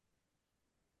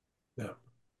 Yeah.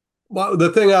 Well,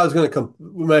 the thing I was going to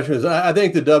mention is I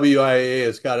think the WIAA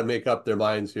has got to make up their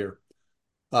minds here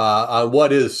on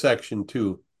what is Section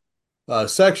 2.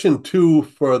 Section 2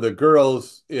 for the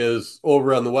girls is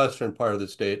over on the western part of the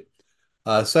state.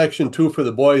 Section 2 for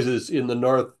the boys is in the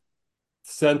north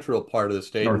central part of the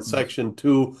state. And Section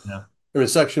 2, or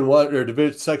Section 1,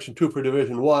 or Section 2 for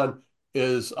Division 1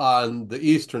 is on the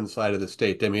eastern side of the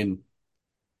state. I mean,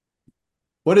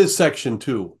 what is Section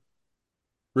 2,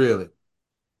 really? I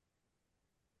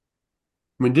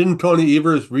mean, didn't Tony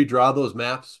Evers redraw those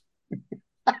maps?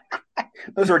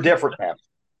 Those are different maps.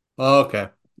 Okay.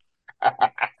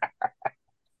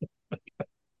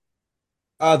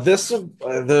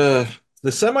 The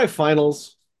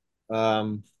semifinals,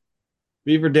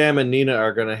 Beaver Dam and Nina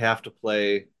are going to have to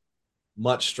play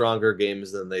much stronger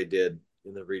games than they did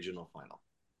in the regional final.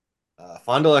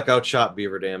 Fond du Lac outshot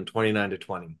Beaver Dam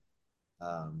 29-20.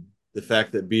 The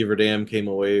fact that Beaver Dam came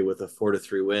away with a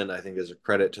 4-3 win, I think, is a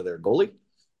credit to their goalie,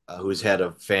 who's had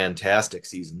a fantastic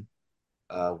season.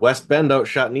 West Bend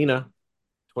outshot Nina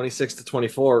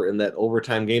 26-24 in that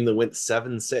overtime game that went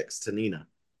 7-6 to Nina.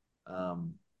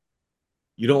 Um,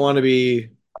 you don't want to be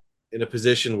in a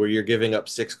position where you're giving up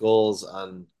 6 goals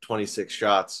on 26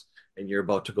 shots and you're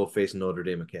about to go face Notre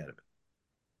Dame Academy.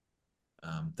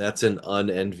 That's an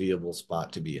unenviable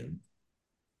spot to be in.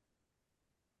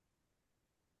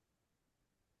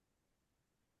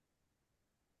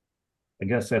 I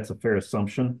guess that's a fair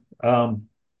assumption.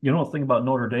 The thing about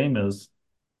Notre Dame is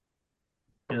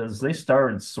they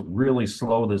started really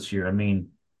slow this year. I mean,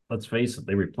 let's face it,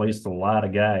 they replaced a lot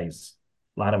of guys,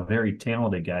 a lot of very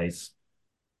talented guys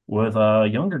with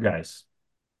younger guys,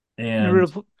 You and re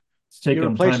it's you taken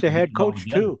them replaced time the to get head it all coach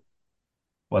together. too.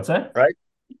 What's that? Right.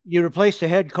 You replaced the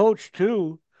head coach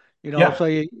too. Yeah, So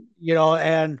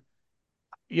and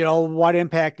what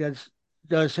impact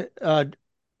does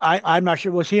I'm not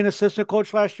sure. Was he an assistant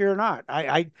coach last year or not?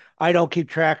 I don't keep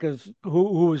track of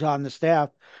who was on the staff,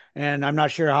 and I'm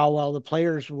not sure how well the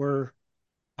players were,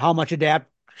 how much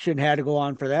adaptation had to go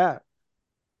on for that.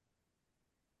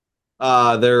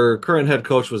 Their current head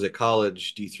coach was a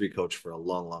college D3 coach for a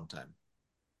long, long time.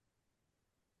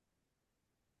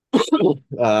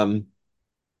 Um,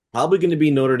 Probably going to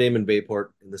be Notre Dame and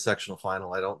Bayport in the sectional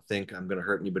final. I don't think I'm going to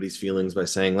hurt anybody's feelings by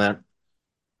saying that.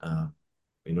 Uh,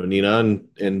 Nina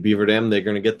and Beaver Dam, they're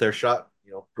going to get their shot.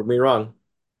 Prove me wrong.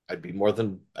 I'd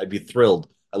be thrilled.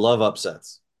 I love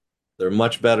upsets. They're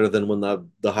much better than when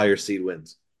the higher seed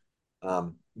wins.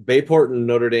 Bayport and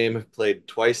Notre Dame have played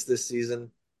twice this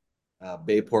season.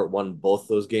 Bayport won both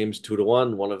those games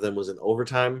 2-1. One of them was in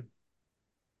overtime.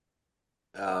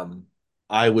 Um,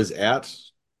 I was at,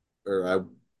 or I,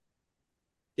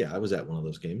 yeah, I was at one of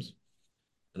those games,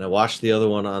 and I watched the other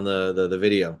one on the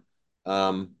video.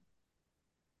 Um,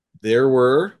 there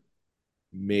were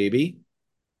maybe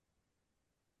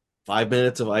 5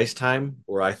 minutes of ice time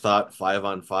where I thought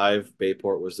 5-on-5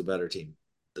 Bayport was the better team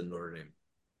than Notre Dame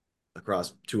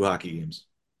across 2 hockey games,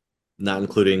 not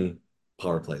including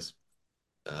power plays.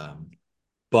 Um,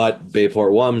 but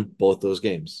Bayport won both those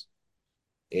games,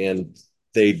 and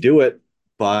they do it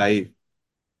by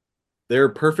they're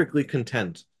perfectly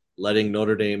content letting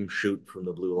Notre Dame shoot from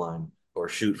the blue line or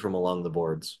shoot from along the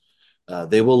boards.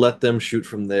 They will let them shoot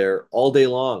from there all day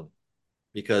long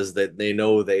because they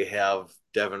know they have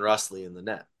Devin Russley in the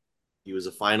net. He was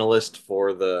a finalist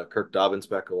for the Kirk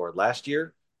Dobbins-Beck Award last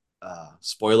year.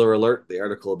 Spoiler alert, the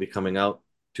article will be coming out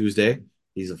Tuesday.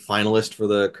 He's a finalist for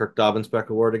the Kirk Dobbins-Beck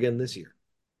Award again this year.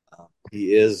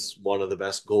 He is one of the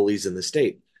best goalies in the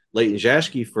state. Leighton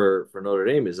Jaschke for Notre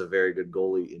Dame is a very good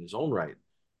goalie in his own right.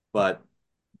 But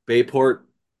Bayport,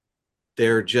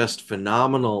 they're just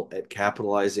phenomenal at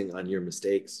capitalizing on your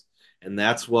mistakes. And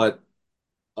that's what,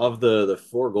 of the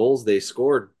 4 goals they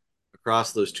scored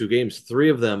across those 2 games, 3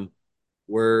 of them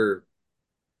were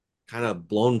kind of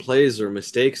blown plays or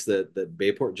mistakes that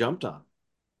Bayport jumped on.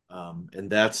 And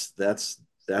that's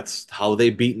how they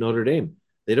beat Notre Dame.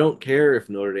 They don't care if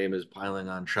Notre Dame is piling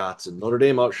on shots, and Notre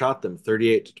Dame outshot them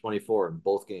 38-24 in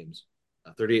both games,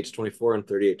 38-24 and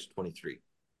 38-23.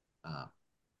 Uh,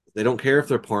 they don't care if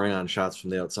they're pouring on shots from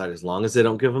the outside as long as they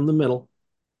don't give them the middle.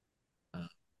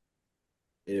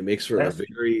 And it makes for a that's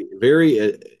very,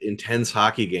 very intense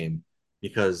hockey game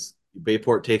because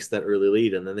Bayport takes that early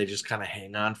lead and then they just kind of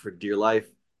hang on for dear life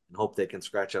and hope they can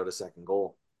scratch out a second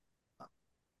goal.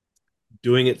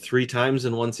 Doing it 3 times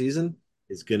in one season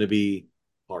is going to be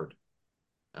hard.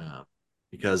 Uh,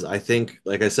 because I think,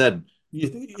 like I said, I'm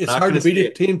It's not hard going to to beat say a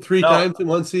it. team three No, times in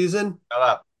one season. shut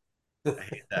up. I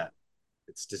hate that.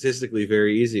 It's statistically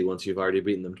very easy once you've already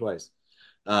beaten them twice.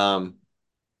 Um,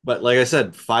 but like I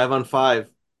said, 5-on-5,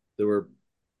 there were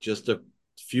just a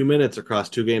few minutes across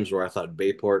 2 games where I thought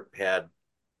Bayport had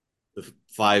the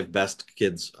 5 best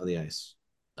kids on the ice,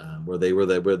 where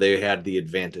they had the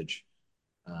advantage.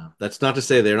 That's not to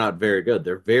say they're not very good.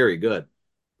 They're very good,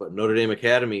 but Notre Dame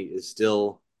Academy is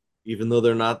still, even though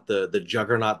they're not the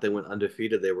juggernaut they went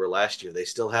undefeated they were last year, they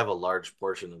still have a large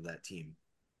portion of that team,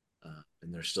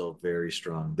 and they're still very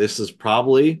strong.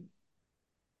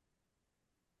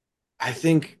 I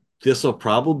think this will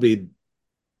probably,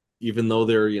 even though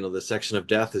the section of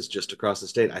death is just across the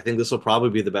state, I think this will probably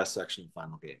be the best section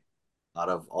final game out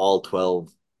of all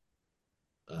 12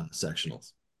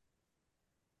 sectionals.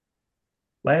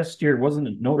 last year, wasn't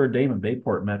it Notre Dame and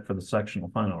Bayport met for the sectional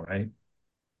final, right?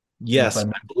 Unless Yes,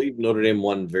 I believe Notre Dame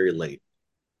won very late.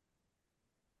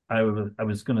 I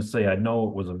was going to say I know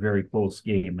it was a very close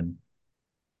game, and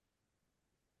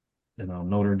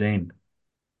Notre Dame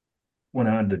went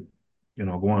on to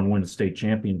go on and win a state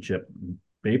championship.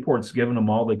 Bayport's given them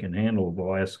all they can handle the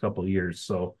last couple of years,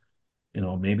 so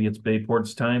maybe it's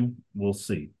Bayport's time. We'll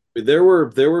see. There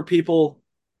were people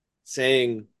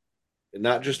saying,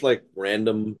 not just like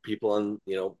random people on,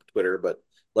 Twitter, but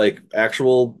like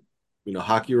actual,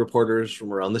 hockey reporters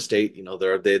from around the state.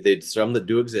 They some that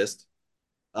do exist,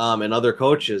 and other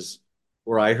coaches,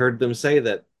 where I heard them say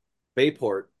that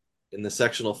Bayport in the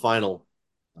sectional final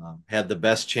had the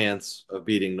best chance of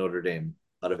beating Notre Dame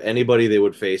out of anybody they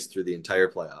would face through the entire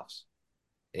playoffs.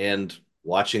 And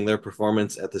watching their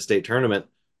performance at the state tournament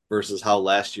versus how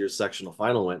last year's sectional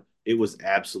final went, it was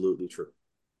absolutely true.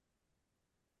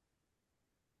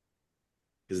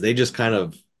 Because they just kind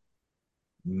of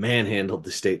manhandled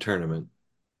the state tournament.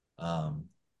 Um,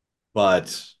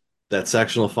 but that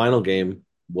sectional final game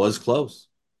was close.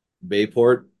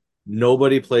 Bayport,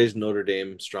 nobody plays Notre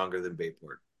Dame stronger than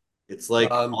Bayport. It's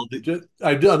like I'm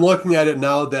looking at it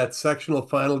now. That sectional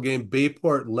final game,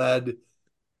 Bayport led it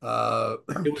two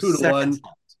was to one. seconds.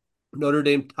 Notre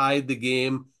Dame tied the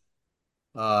game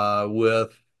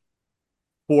with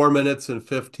 4 minutes and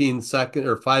 15 seconds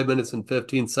or 5 minutes and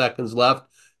 15 seconds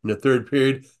left in the third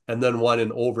period, and then won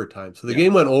in overtime. So the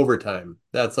game went overtime.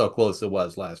 That's how close it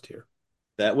was last year.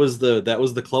 That was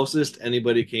the closest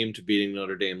anybody came to beating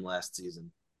Notre Dame last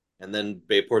season. And then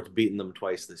Bayport's beaten them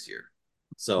twice this year.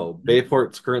 So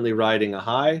Bayport's currently riding a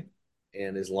high,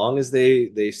 and as long as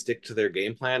they stick to their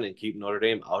game plan and keep Notre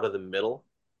Dame out of the middle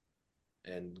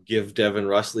and give Devin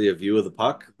Russley a view of the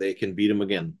puck, they can beat him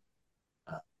again.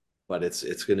 But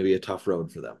it's going to be a tough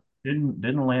road for them.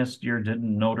 Didn't last year,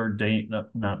 didn't Notre Dame,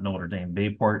 not Notre Dame,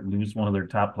 Bayport lose one of their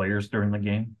top players during the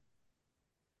game?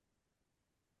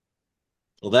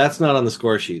 Well, that's not on the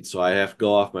score sheet, so I have to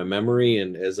go off my memory,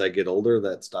 and as I get older,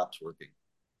 that stops working.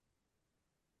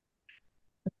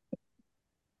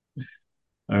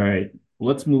 All right,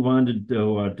 let's move on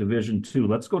to Division Two.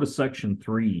 Let's go to Section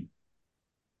Three.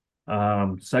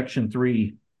 Section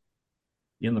Three,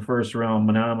 in the first round,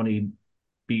 Menominee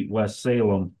beat West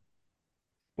Salem.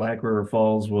 Black River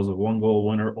Falls was a 1-goal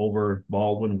winner over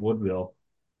Baldwin Woodville.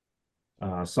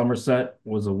 Somerset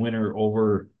was a winner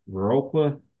over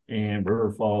Viroqua, and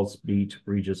River Falls beat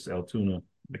Regis Altoona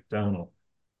McDonald,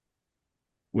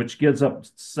 which gives up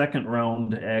second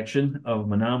round action of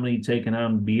Menominee taking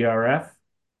on BRF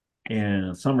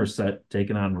and Somerset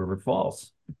taking on River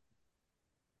Falls.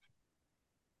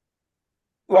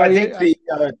 Well, I think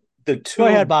the two. Go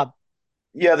ahead, Bob.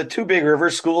 Yeah, the two big river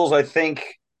schools, I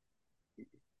think,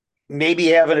 maybe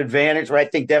have an advantage, or I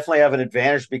think definitely have an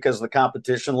advantage because of the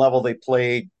competition level they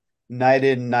play night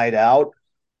in, night out.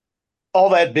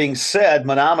 All that being said,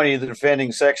 Menominee, the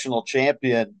defending sectional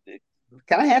champion,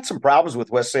 kind of had some problems with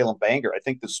West Salem Bangor. I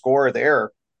think the score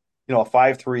there, a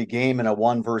 5-3 game and a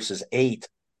 1-8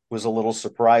 was a little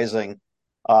surprising.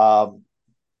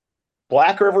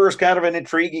 Black River is kind of an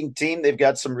intriguing team. They've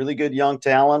got some really good young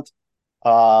talent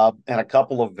and a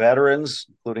couple of veterans,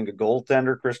 including a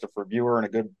goaltender, Christopher Buer, and a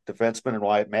good defenseman in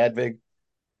Wyatt Madvig.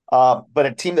 But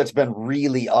a team that's been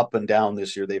really up and down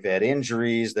this year. They've had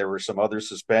injuries. There were some other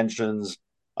suspensions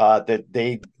that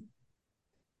they,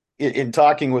 in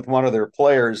talking with one of their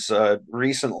players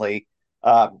recently,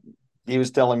 he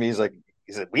was telling me,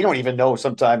 he said, we don't even know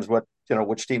sometimes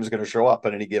which team is going to show up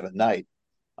on any given night.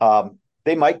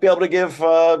 They might be able to give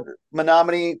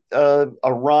Menominee a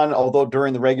run, although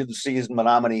during the regular season,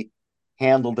 Menominee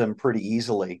handled them pretty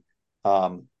easily.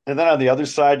 And then on the other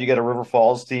side, you got a River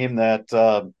Falls team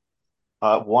that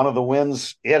one of the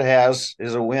wins it has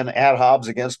is a win at Hobbs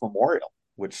against Memorial,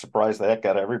 which surprised the heck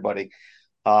out of everybody.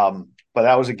 But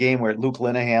that was a game where Luke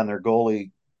Linehan, their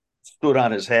goalie, stood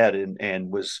on his head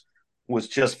and was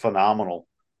just phenomenal.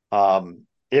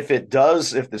 If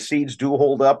the seeds do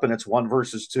hold up and it's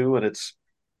 1-2 and it's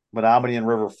Menominee and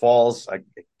River Falls, I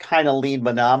kind of lean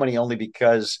Menominee only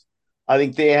because I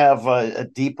think they have a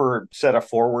deeper set of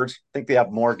forwards. I think they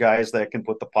have more guys that can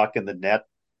put the puck in the net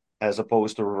as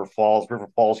opposed to River Falls. River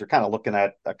Falls, you're kind of looking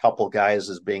at a couple guys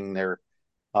as being their,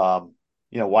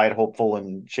 Wyatt Hopeful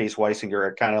and Chase Weisinger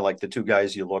are kind of like the two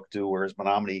guys you look to, whereas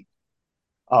Menominee,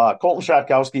 Colton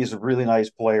Shatkowski is a really nice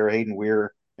player. Hayden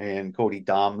Weir and Cody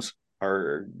Doms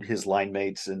are his line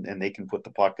mates, and they can put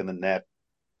the puck in the net.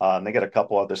 And they got a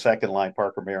couple other second line,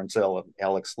 Parker Marencel and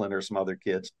Alex Slinner, some other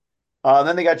kids.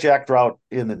 Then they got Jack Trout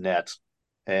in the net,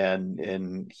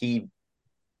 and he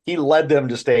led them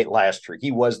to state last year.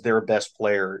 He was their best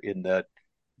player in the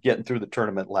getting through the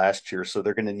tournament last year, so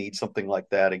they're going to need something like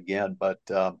that again. But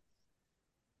I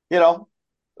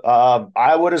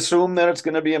would assume that it's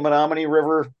going to be a Menominee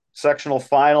River sectional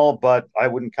final, but I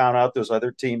wouldn't count out those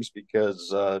other teams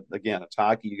because, again, it's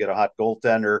hockey. You get a hot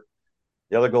goaltender.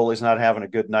 The other goalie's not having a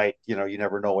good night. You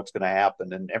never know what's going to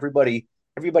happen. And everybody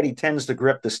tends to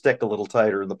grip the stick a little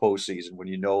tighter in the postseason when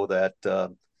you know that,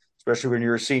 especially when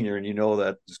you're a senior and you know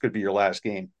that this could be your last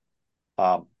game.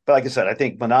 But like I said, I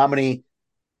think Menominee,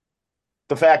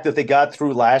 the fact that they got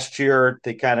through last year,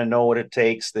 they kind of know what it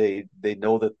takes. They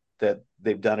know that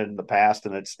they've done it in the past,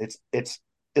 and it's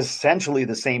essentially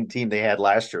the same team they had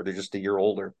last year. They're just a year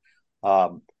older.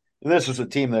 And this was a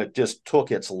team that just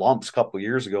took its lumps a couple of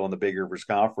years ago in the Big Rivers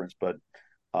Conference, but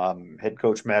head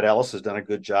coach Matt Ellis has done a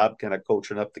good job kind of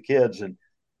coaching up the kids. And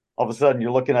all of a sudden,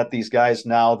 you're looking at these guys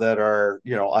now that are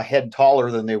a head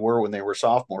taller than they were when they were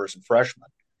sophomores and freshmen,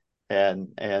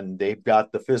 and they've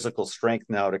got the physical strength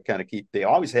now to kind of keep. They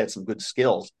always had some good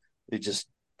skills. They just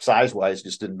size wise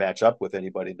just didn't match up with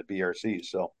anybody in the BRC.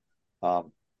 So,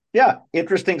 yeah,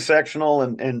 interesting sectional,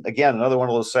 and again another one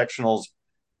of those sectionals.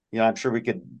 I'm sure we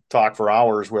could talk for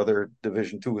hours whether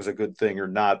Division II is a good thing or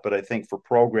not, but I think for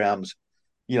programs,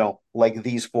 like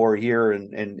these four here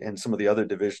and some of the other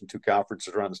Division II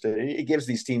conferences around the state, it gives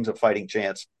these teams a fighting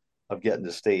chance of getting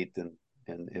to state.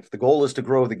 And if the goal is to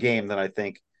grow the game, then I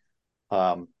think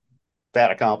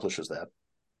that accomplishes that.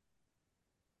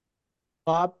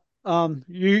 Bob,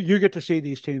 you get to see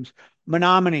these teams.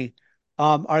 Menominee,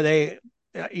 are they?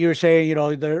 You're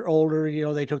saying they're older.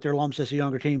 They took their lumps as a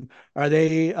younger team. Are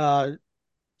they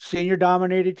senior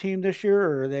dominated team this year,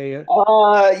 or are they?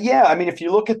 Yeah. I mean, if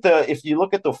you look at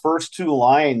the first two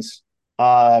lines,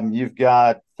 you've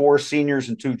got four seniors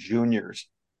and two juniors.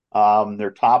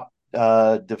 Their top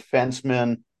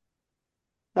defensemen.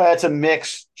 It's a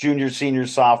mix: juniors,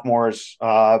 seniors, sophomores,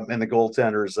 and the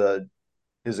goaltender's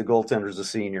a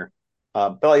senior.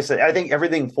 But like I said, I think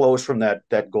everything flows from that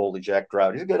goalie, Jack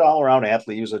Trout. He's a good all around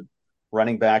athlete. He was a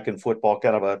running back in football,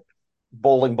 kind of a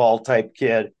bowling ball type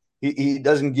kid. He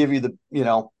doesn't give you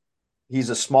he's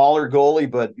a smaller goalie,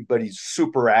 but he's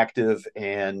super active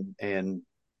and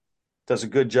does a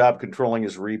good job controlling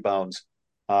his rebounds.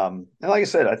 And like I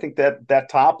said, I think that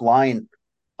top line,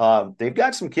 they've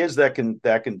got some kids that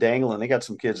can dangle, and they got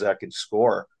some kids that can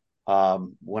score.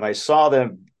 When I saw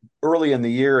them early in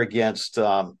the year against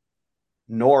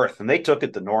North, and they took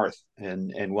it to North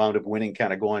and wound up winning,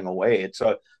 kind of going away. It's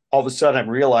all of a sudden I'm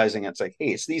realizing it's like, hey,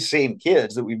 it's these same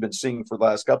kids that we've been seeing for the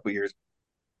last couple of years.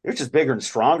 They're just bigger and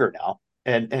stronger now,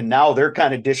 and now they're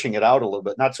kind of dishing it out a little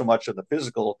bit, not so much on the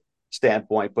physical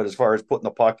standpoint, but as far as putting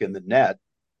the puck in the net.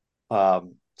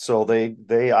 So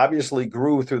they obviously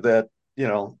grew through that,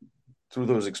 through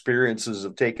those experiences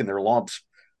of taking their lumps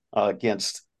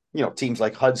against teams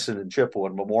like Hudson and Chippewa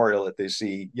and Memorial that they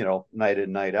see night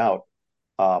in night out.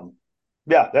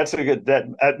 Yeah, that's a good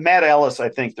that Matt Ellis. I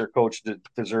think their coach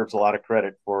deserves a lot of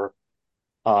credit for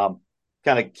kind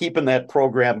of keeping that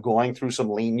program going through some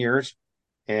lean years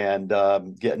and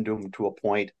getting them to a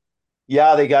point.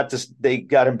 Yeah, they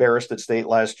got embarrassed at state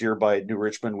last year by New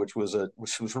Richmond, which was a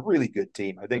really good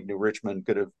team. I think New Richmond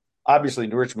could have obviously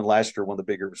New Richmond last year won the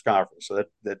Big Rivers Conference, so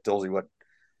that tells you what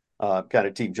kind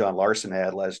of team John Larson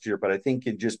had last year. But I think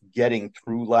in just getting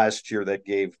through last year, that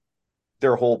gave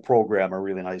their whole program a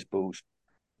really nice boost.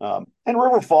 And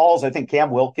River Falls, I think Cam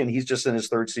Wilkin, he's just in his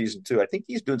third season too. I think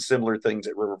he's doing similar things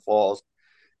at River Falls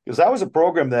because that was a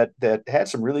program that had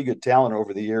some really good talent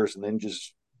over the years, and then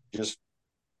just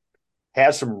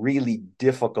has some really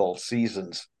difficult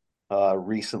seasons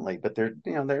recently. But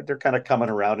they're kind of coming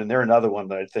around, and they're another one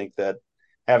that I think that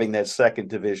having that second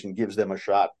division gives them a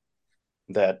shot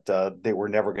that they were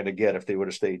never going to get if they would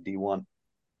have stayed D1.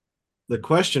 The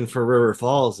question for River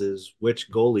Falls is which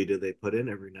goalie do they put in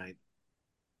every night?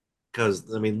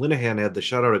 Because, I mean, Linehan had the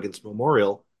shutout against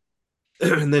Memorial,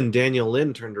 and then Daniel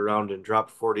Lynn turned around and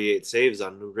dropped 48 saves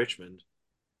on New Richmond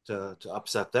to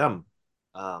upset them.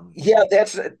 Yeah,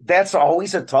 that's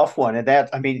always a tough one, and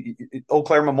I mean, Eau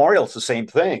Claire Memorial's the same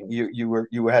thing.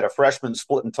 You had a freshman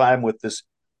splitting time with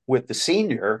the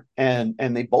senior, and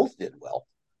they both did well.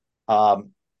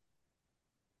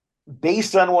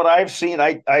 Based on what I've seen,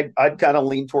 I'd kind of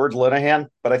lean towards Linehan,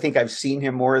 but I think I've seen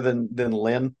him more than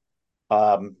Lynn.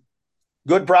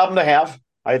 Good problem to have,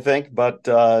 I think, but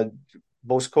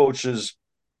most coaches,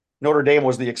 Notre Dame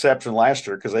was the exception last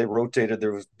year because they rotated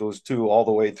those two all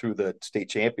the way through the state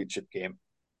championship game.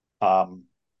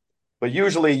 But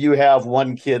usually you have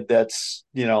one kid that's,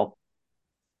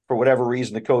 for whatever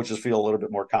reason, the coaches feel a little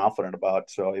bit more confident about.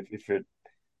 So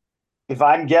if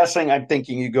I'm guessing, I'm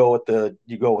thinking you go with the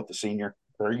senior,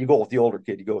 or you go with the older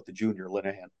kid, you go with the junior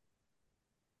Linehan.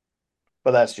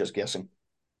 But that's just guessing.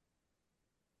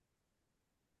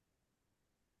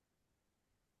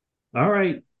 All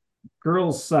right,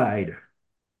 girls' side,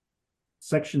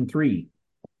 Section 3.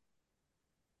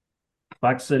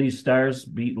 Fox City Stars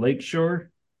beat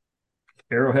Lakeshore.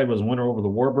 Arrowhead was winner over the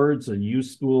Warbirds, and U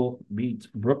School beat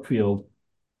Brookfield,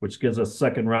 which gives us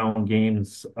second round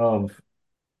games of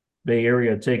Bay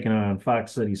Area taking on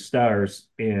Fox City Stars,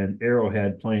 and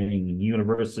Arrowhead playing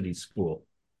University School.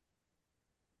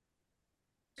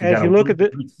 So you As got a you look 1 at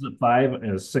the, versus a 5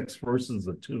 and a 6 versus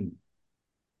a 2.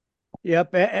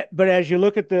 yep, but as you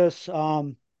look at this,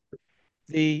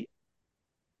 the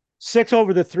 6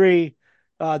 over the 3,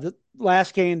 the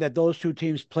last game that those two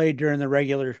teams played during the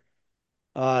regular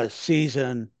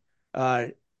season, uh,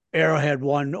 Arrowhead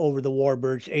won over the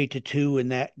Warbirds 8-2 in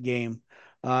that game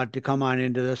to come on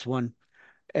into this one.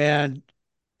 And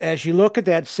as you look at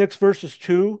that 6 versus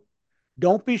 2,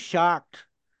 don't be shocked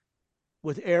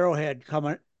with Arrowhead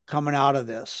coming out of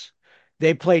this.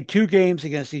 They played 2 games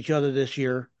against each other this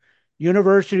year.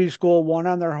 University School won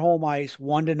on their home ice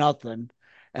 1-0,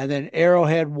 and then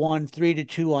Arrowhead won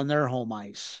 3-2 on their home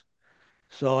ice.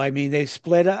 So I mean they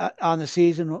split on the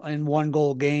season in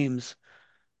 1-goal games.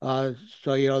 Uh,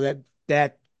 so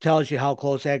that tells you how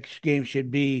close that game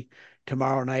should be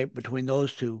tomorrow night between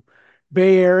those two.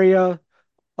 Bay Area,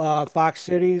 Fox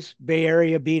Cities, Bay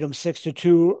Area beat them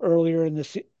 6-2 earlier in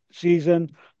the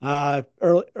season,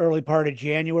 early part of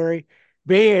January.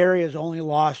 Bay Area has only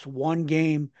lost 1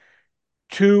 game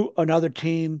to another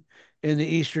team in the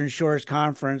Eastern Shores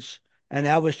Conference, and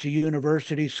that was to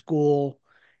University School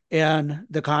in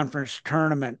the conference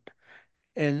tournament.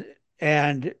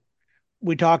 And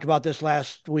we talked about this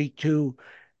last week too.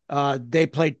 They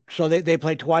played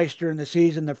twice during the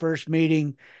season. The first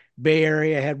meeting, Bay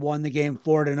Area had won the game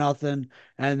 4-0,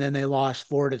 and then they lost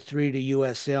 4-3 to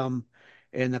USM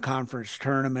in the conference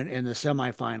tournament in the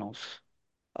semifinals.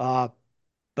 Uh,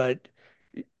 but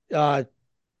uh,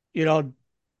 you know,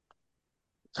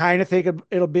 kind of think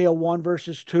it'll be a 1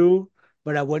 versus 2,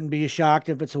 but I wouldn't be shocked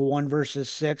if it's a 1 versus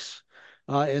 6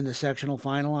 in the sectional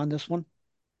final on this one.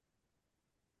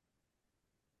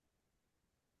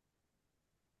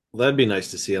 Well, that'd be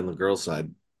nice to see on the girls'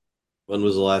 side. When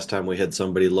was the last time we had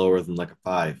somebody lower than like a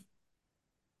 5?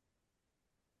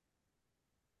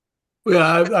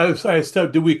 Yeah, I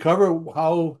stepped. Did we cover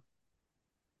how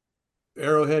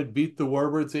Arrowhead beat the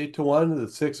Warbirds 8-1, the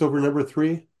 6 over number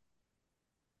 3?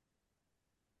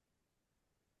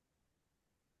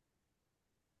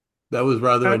 That was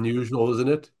rather unusual, isn't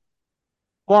it?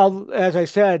 Well, as I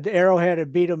said, Arrowhead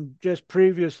had beat them just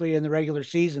previously in the regular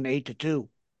season 8-2.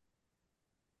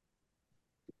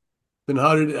 Then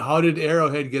how did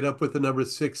Arrowhead get up with the number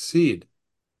 6 seed?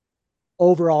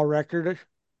 Overall record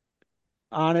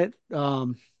on it.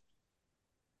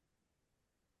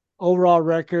 Overall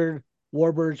record,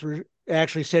 Warbirds were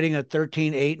actually sitting at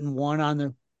 13-8-1 on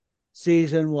the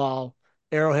season, while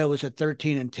Arrowhead was at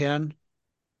 13-10.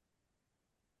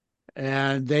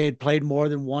 And they had played more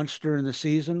than once during the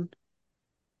season.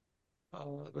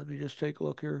 Let me just take a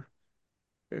look here.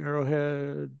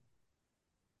 Arrowhead.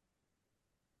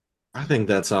 I think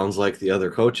that sounds like the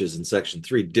other coaches in Section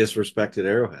 3 disrespected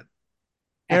Arrowhead.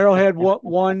 Arrowhead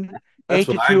won That's eight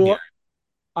what to I'm two hearing.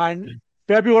 on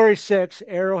February 6th.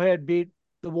 Arrowhead beat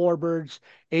the Warbirds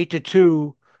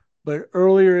 8-2, but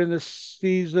earlier in the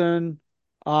season,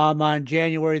 on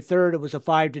January 3rd, it was a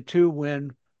 5-2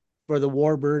 win for the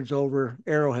Warbirds over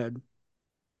Arrowhead.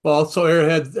 Well, so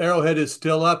Arrowhead is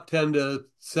still up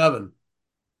 10-7.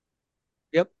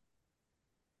 Yep.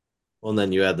 Well, and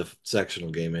then you add the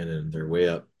sectional game in, and they're way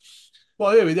up.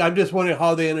 Well, anyway, I'm just wondering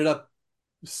how they ended up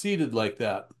seated like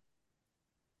that.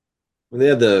 When they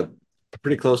had the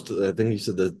pretty close to, I think you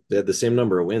said that they had the same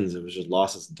number of wins. It was just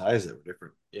losses and ties that were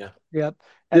different. Yeah. Yep.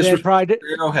 And then Disrespect for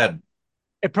Arrowhead.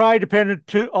 it probably depended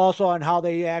too also on how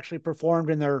they actually performed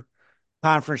in their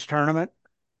conference tournament.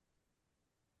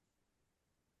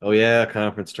 Oh, yeah.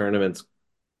 Conference tournaments.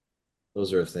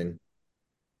 Those are a thing.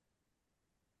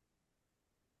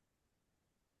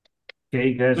 Okay,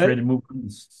 you guys But ready to move on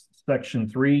to Section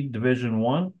 3, Division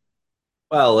 1?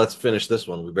 Well, let's finish this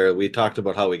one. We talked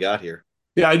about how we got here.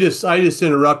 Yeah, I just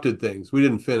interrupted things. We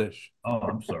didn't finish. Oh,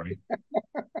 I'm sorry.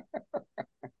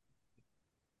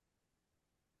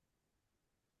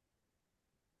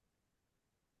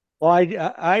 well,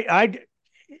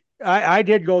 I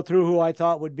did go through who I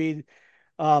thought would be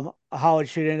how it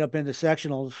should end up in the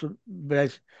sectionals,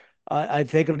 but I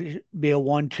think it would be a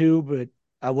 1-2, but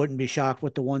I wouldn't be shocked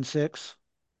with the 1-6.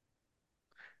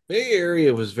 Bay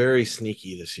Area was very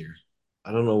sneaky this year.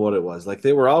 I don't know what it was. Like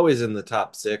they were always in the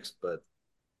top 6, but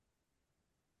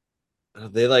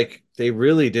they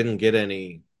really didn't get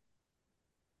any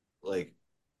like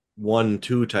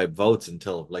 1-2 type votes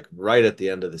until like right at the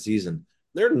end of the season.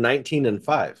 They're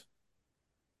 19-5.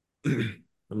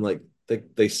 I'm like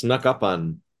they snuck up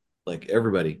on like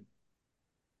everybody.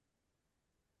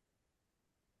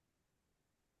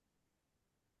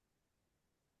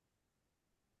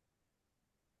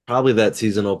 Probably that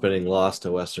season opening loss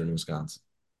to Western Wisconsin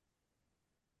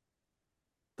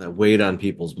that weighed on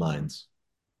people's minds.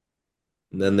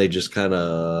 And then they just kind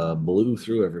of blew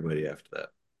through everybody after that.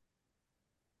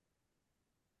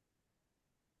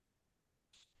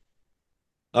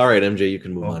 All right, MJ, you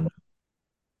can move Oh, on.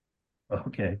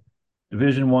 okay.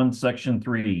 Division One, Section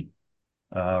 3,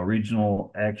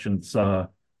 regional actions.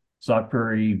 Sauk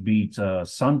Prairie beat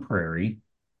Sun Prairie.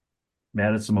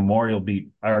 Madison Memorial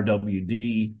beat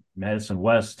RWD. Madison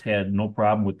West had no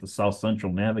problem with the South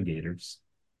Central Navigators.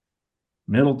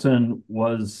 Middleton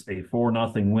was a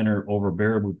 4-0 winner over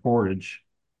Baraboo Portage.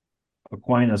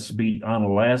 Aquinas beat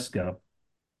Onalaska,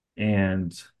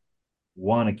 and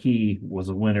Wanakee was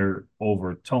a winner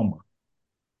over Toma.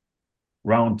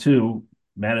 Round 2,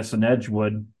 Madison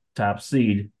Edgewood, top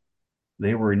seed.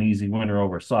 They were an easy winner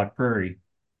over Sauk Prairie.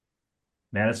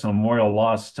 Madison Memorial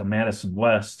lost to Madison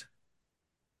West.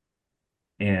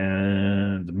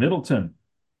 And Middleton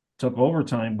took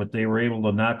overtime, but they were able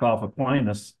to knock off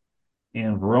Aquinas,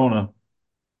 and Verona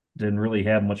didn't really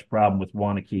have much problem with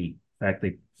Wanakee. In fact,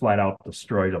 they flat out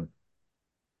destroyed them.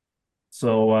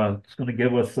 So it's going to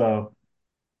give us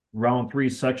round 3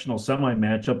 sectional semi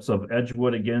matchups of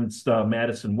Edgewood against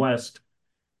Madison West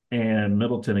and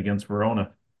Middleton against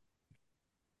Verona.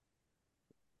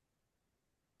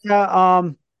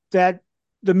 Yeah, that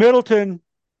the Middleton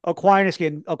Aquinas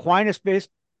game. Aquinas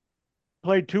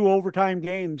played 2 overtime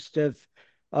games to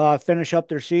finish up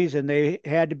their season. They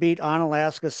had to beat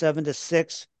Onalaska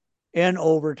 7-6 in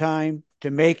overtime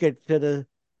to make it to the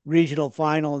regional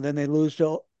final, and then they lose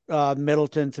to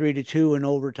Middleton 3-2 in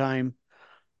overtime.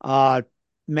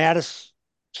 Madison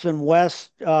West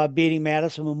beating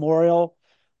Madison Memorial.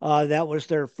 That was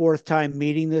their 4th time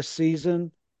meeting this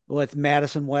season, with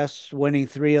Madison West winning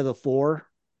 3 of the 4.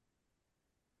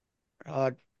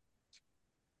 Uh,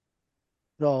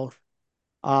 so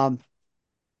um,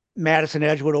 Madison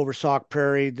Edgewood over Sauk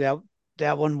Prairie.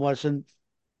 That one wasn't.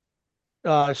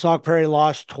 Sauk Prairie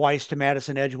lost twice to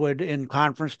Madison Edgewood in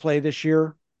conference play this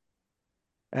year,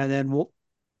 and then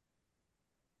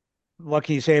what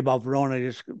can you say about Verona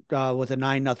just with a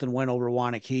 9-0 win over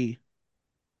Wanakee?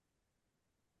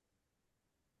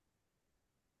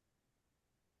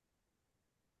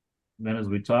 And then, as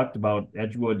we talked about,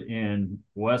 Edgewood and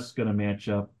West going to match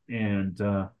up, and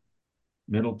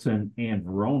Middleton and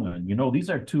Verona. And these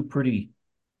are two pretty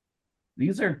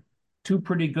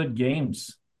good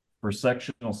games for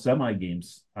sectional semi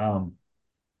games.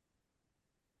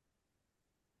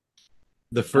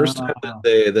 The first time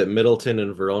that Middleton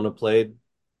and Verona played,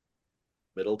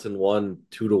 Middleton won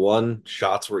 2-1.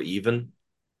 Shots were even.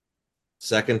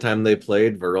 Second time they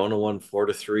played, Verona won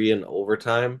 4-3 in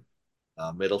overtime.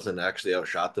 Middleton actually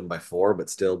outshot them by 4, but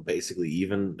still basically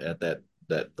even at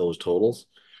those totals.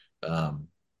 For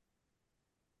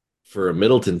a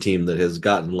Middleton team that has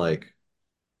gotten like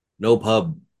no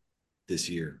pub this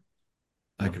year,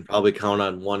 I can probably count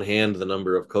on one hand the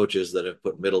number of coaches that have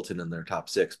put Middleton in their top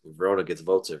 6. But Verona gets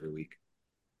votes every week.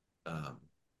 Well,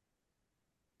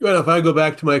 if I go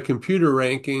back to my computer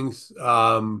rankings,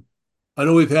 I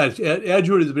know we've had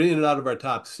Edgewood has been in and out of our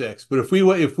top 6, but if we'd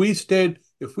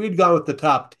gone with the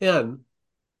top 10,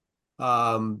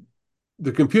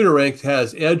 the computer ranks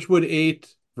has Edgewood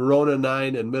 8, Verona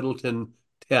 9, and Middleton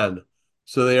 10.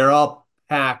 So they are all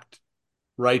packed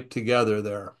right together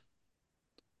there.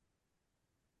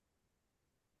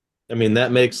 I mean,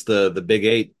 that makes the Big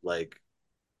 8 like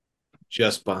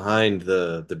just behind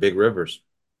the big rivers.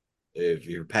 If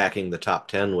you're packing the top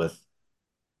 10 with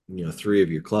 3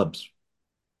 of your clubs.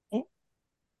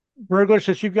 Burglar,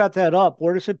 since you've got that up,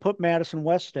 where does it put Madison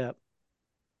West at?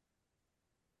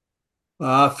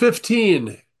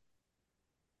 15,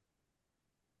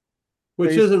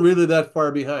 which isn't really that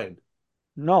far behind.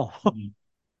 No.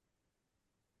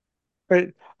 But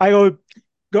I go,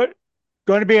 going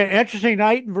to be an interesting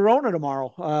night in Verona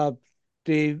tomorrow.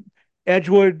 The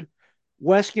Edgewood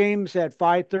West games at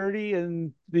 5:30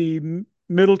 and the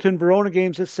Middleton Verona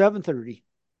games at 7:30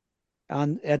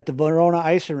 at the Verona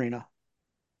Ice Arena.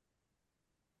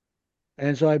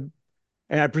 And so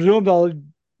I presume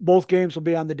both games will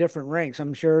be on the different rinks.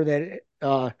 I'm sure that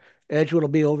Edgewood will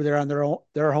be over there on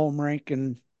their home rink,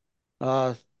 and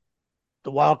the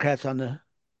Wildcats on the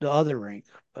other rink.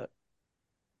 But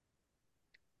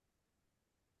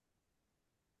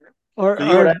So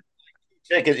you would have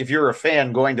ticket if you're a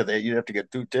fan going to that, you'd have to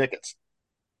get 2 tickets.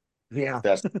 yeah,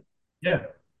 That's Yeah.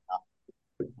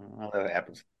 how that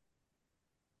happens.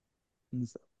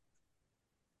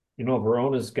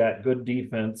 Verona's got good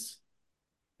defense.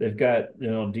 They've got,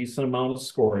 decent amount of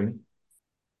scoring.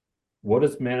 What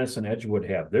does Madison Edgewood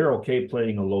have? They're okay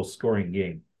playing a low scoring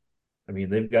game. I mean,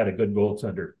 they've got a good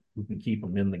goaltender who can keep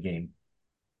them in the game.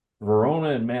 Verona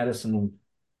and Madison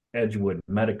Edgewood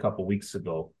met a couple weeks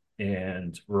ago,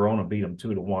 and Verona beat them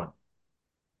 2-1.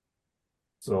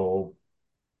 So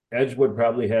Edgewood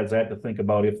probably has that to think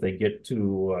about if they get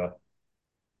to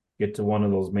one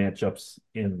of those matchups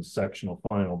in the sectional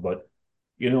final. But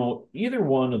either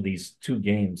one of these two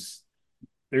games,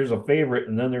 there's a favorite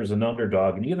and then there's an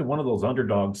underdog, and either one of those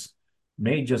underdogs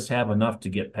may just have enough to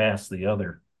get past the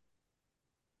other.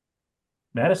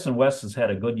 Madison West has had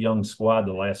a good young squad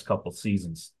the last couple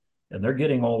seasons, and they're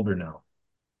getting older now.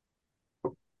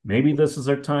 Maybe this is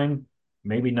their time,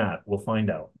 maybe not. We'll find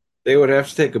out. They would have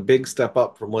to take a big step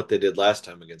up from what they did last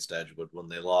time against Edgewood when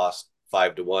they lost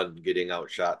 5-1, getting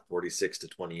outshot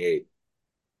 46-28.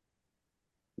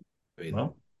 I mean,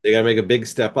 Well, they got to make a big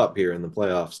step up here in the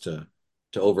playoffs to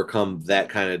overcome that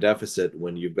kind of deficit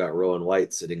when you've got Rowan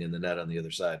White sitting in the net on the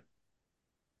other side.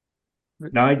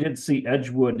 now I did see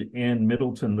Edgewood and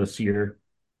Middleton this year,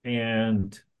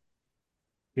 and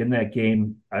in that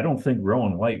game, I don't think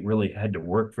Rowan White really had to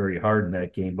work very hard in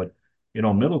that game, but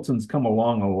Middleton's come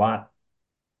along a lot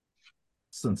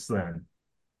since then.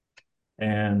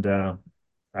 And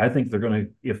I think they're going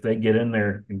to, if they get in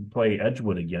there and play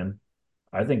Edgewood again,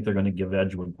 I think they're going to give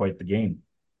Edgewood quite the game.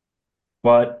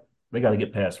 But they got to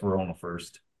get past Verona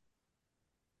first.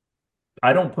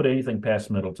 I don't put anything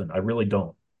past Middleton. I really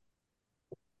don't.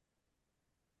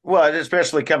 Well,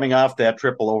 especially coming off that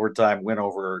triple overtime win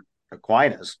over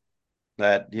Aquinas,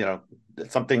 that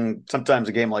sometimes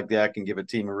a game like that can give a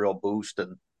team a real boost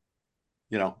and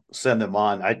send them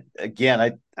on. I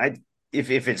if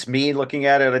it's me looking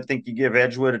at it, I think you give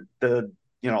Edgewood a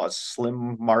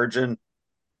slim margin,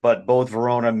 but both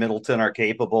Verona and Middleton are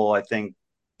capable. I think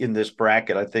in this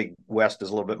bracket, I think West is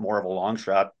a little bit more of a long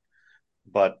shot,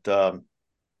 but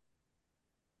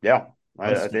yeah,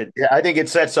 I think it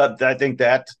sets up. I think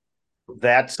that's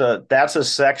a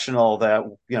sectional that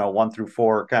 1 through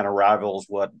 4 kind of rivals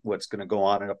what's going to go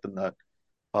on up in the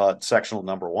sectional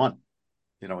number one.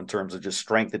 In terms of just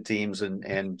strength of teams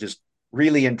and just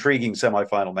really intriguing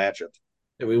semifinal matchups.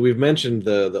 I mean, we've mentioned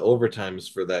the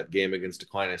overtimes for that game against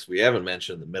Aquinas. We haven't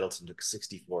mentioned that Middleton took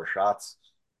 64 shots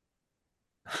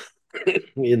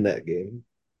in that game.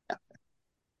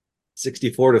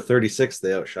 64-36,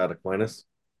 they outshot Aquinas,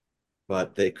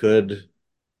 but they could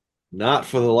not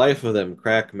for the life of them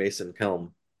crack Mason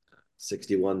Kelm.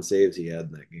 61 saves he had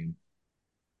in that game.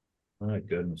 My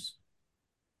goodness.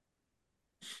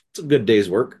 It's a good day's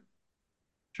work.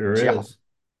 Sure Yeah. is.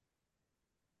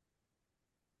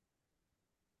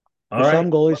 For some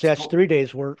goalies, that's 3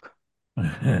 days work.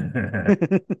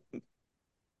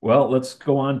 Well, let's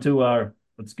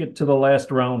get to the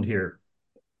last round here.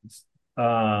 What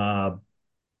am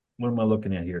I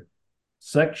looking at here?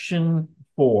 Section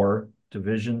 4,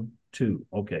 Division 2.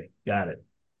 Okay, got it.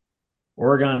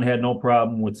 Oregon had no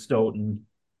problem with Stoughton.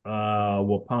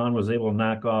 Waupun was able to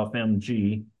knock off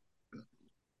MG.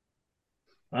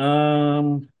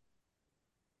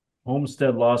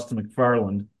 Homestead lost to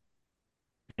McFarland,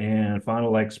 and Fond du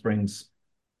Lac Springs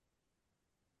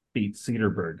beat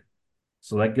Cedarburg.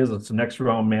 So that gives us the next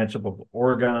round matchup of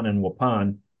Oregon and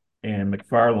Waupun, and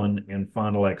McFarland and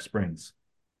Fond du Lac Springs.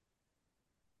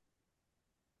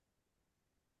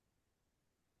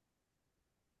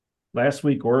 Last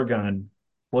week, Oregon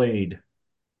played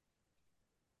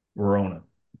Verona,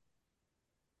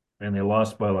 and they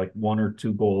lost by like 1 or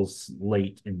 2 goals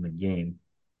late in the game.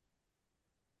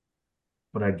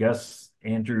 But I guess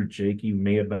Andrew Jakey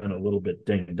may have been a little bit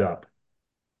dinged up.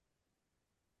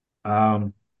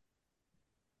 I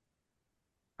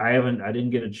didn't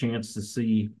get a chance to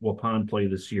see Waupun play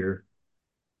this year.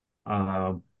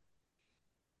 I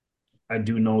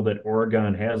do know that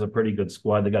Oregon has a pretty good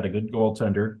squad. They got a good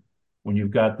goaltender. When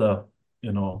you've got the,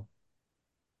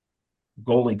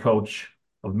 goalie coach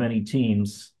of many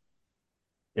teams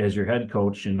as your head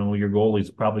coach, your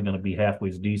goalie's probably going to be halfway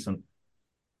as decent.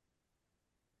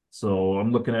 So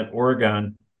I'm looking at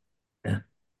Oregon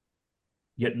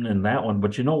getting in that one.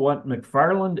 But you know what?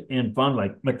 McFarland and Fond du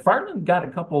Lac. McFarland got a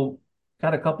couple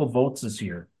votes this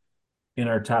year in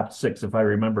our top 6, if I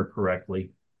remember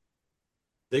correctly.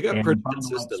 They got And pretty Fond du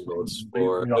Lac consistent Springs, votes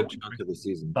for a good chunk of the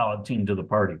season. Solid team to the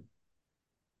party.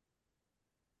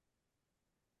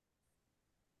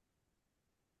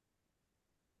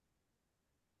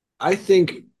 I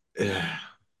think I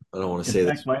don't want to In say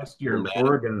fact, this. last year,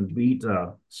 Oregon beat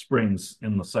Springs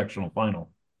in the sectional final.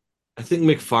 I think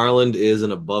McFarland is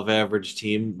an above average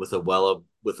team with a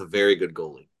very good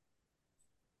goalie.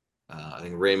 I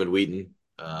think Raymond Wheaton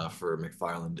for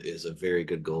McFarland is a very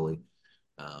good goalie.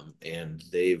 And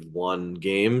they've won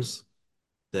games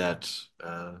that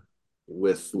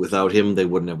Without him, they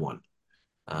wouldn't have won.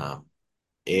 Um,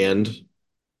 and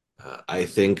I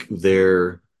think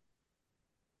they're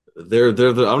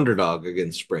the underdog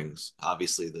against Springs.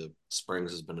 Obviously, the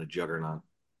Springs has been a juggernaut.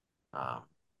 Um,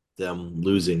 them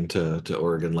losing to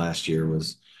Oregon last year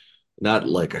was not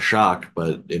like a shock,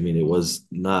 but I mean, it was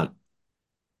not.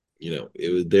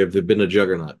 They've been a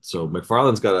juggernaut. So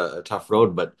McFarland's got a tough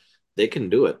road, but they can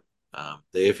do it.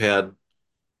 They've had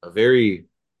a very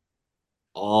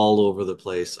all over the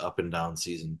place, up and down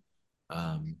season,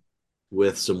 um,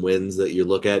 with some wins that you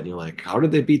look at and you're like, how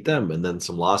did they beat them? And then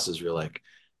some losses, you're like,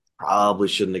 probably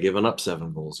shouldn't have given up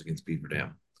 7 goals against Beaver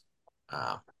Dam.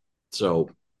 Uh, so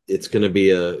it's gonna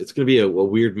be a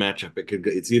weird matchup.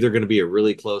 It's either gonna be a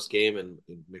really close game in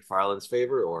McFarland's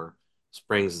favor, or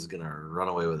Springs is gonna run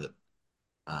away with it.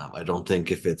 I don't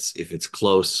think if it's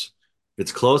close, if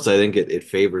it's close, I think it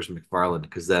favors McFarland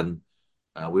because then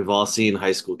we've all seen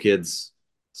high school kids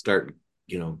start,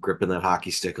 gripping that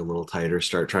hockey stick a little tighter,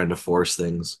 start trying to force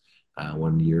things.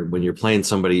 When you're playing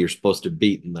somebody you're supposed to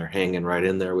beat and they're hanging right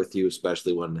in there with you,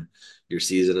 especially when your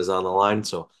season is on the line.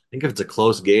 So I think if it's a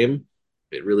close game,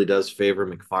 it really does favor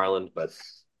McFarland, but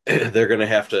they're going to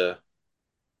have to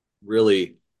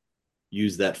really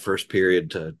use that first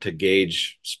period to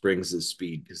gauge Springs'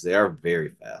 speed because they are very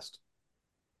fast.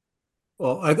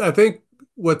 Well, I think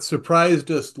what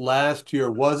surprised us last year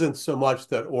wasn't so much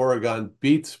that Oregon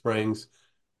beat Springs,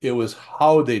 it was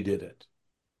how they did it.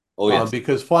 Oh yes,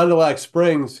 Because Fond du Lac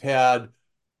Springs had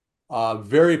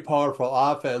very powerful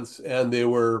offense, and they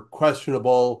were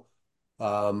questionable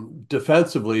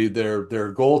defensively. Their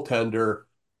goaltender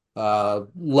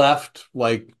left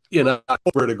like in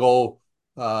October to go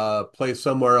play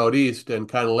somewhere out east, and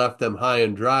kind of left them high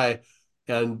and dry.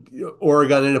 And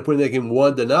Oregon ended up winning that game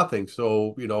 1-0.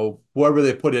 So whoever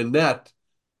they put in net,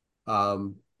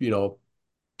 um, you know,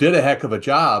 did a heck of a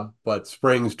job, but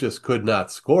Springs just could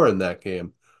not score in that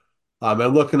game. I'm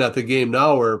looking at the game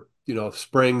now where,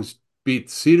 Springs beat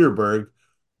Cedarburg, I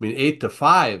mean,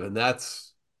 8-5, and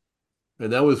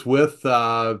that was with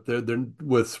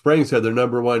with Springs had their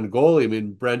number one goalie. I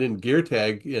mean, Brendan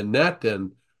Geertag in net,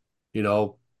 and you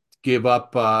know gave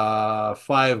up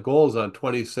 5 goals on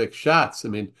 26 shots. I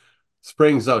mean,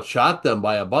 Springs outshot them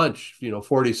by a bunch,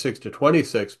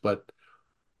 46-26, but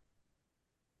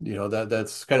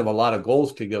that's kind of a lot of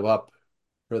goals to give up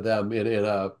for them in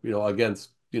a against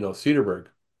Cedarburg.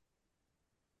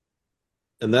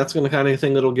 and that's going to kind of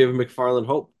thing that'll give McFarland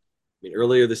hope. I mean,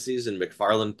 earlier this season,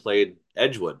 McFarland played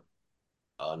Edgewood,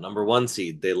 number one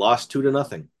seed. They lost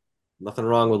 2-0. Nothing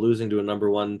wrong with losing to a number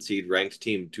one seed ranked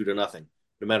team 2-0,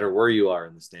 no matter where you are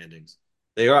in the standings.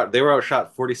 They were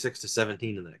outshot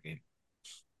 46-17 in that game.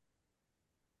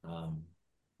 Um,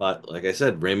 but like I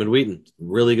said, Raymond Wheaton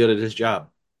really good at his job.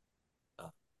 Uh,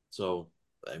 so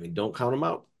I mean, don't count them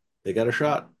out. They got a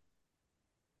shot.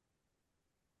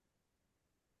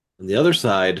 On the other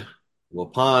side,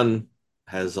 Waupun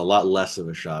has a lot less of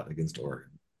a shot against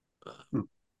Oregon. Uh, Hmm.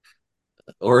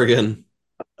 Oregon,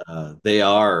 they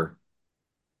are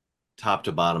top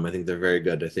to bottom. I think they're very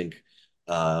good. I think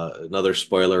another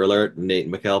spoiler alert: Nate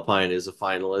McAlpine is a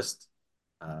finalist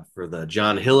for the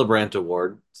John Hillebrandt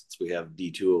Award, since we have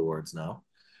D2 awards now.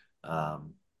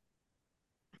 Um,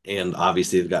 and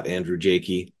obviously, they've got Andrew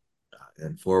Jakey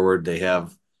and forward. Uh,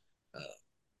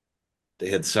 they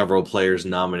had several players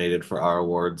nominated for our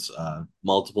awards,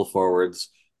 multiple forwards,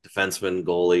 defenseman,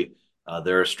 goalie.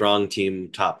 They're a strong team,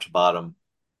 top to bottom.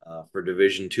 For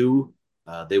Division Two,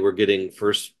 they were getting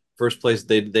first place.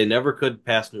 They never could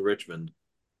pass New Richmond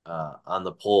on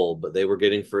the poll, but they were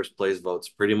getting first place votes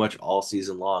pretty much all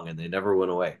season long, and they never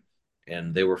went away.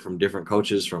 And they were from different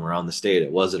coaches from around the state.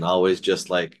 It wasn't always just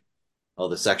like, oh,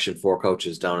 the Section 4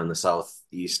 coaches down in the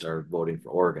Southeast are voting for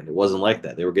Oregon. It wasn't like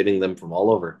that. They were getting them from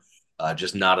all over,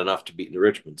 just not enough to beat New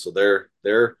Richmond. So they're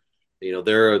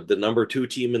the number 2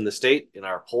 team in the state in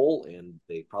our poll, and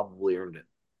they probably earned it.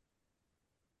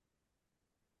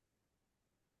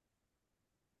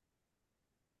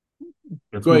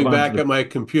 Let's move Going on to back the at my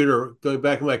computer,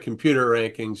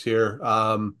 rankings here.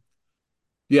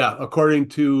 Yeah, according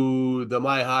to the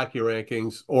My Hockey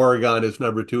rankings, Oregon is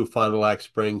number 2, Fond du Lac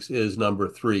Springs is number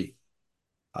 3.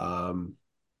 Um,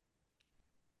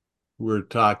 we're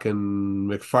talking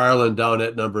McFarland down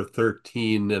at number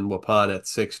 13 and Waupun at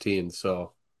 16.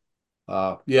 So,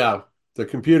 yeah, the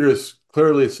computers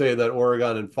clearly say that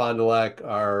Oregon and Fond du Lac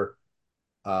are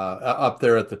up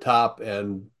there at the top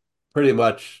and pretty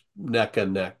much neck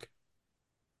and neck.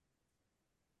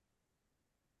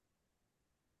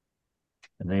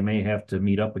 and they may have to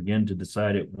meet up again to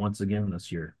decide it once again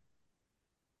this year.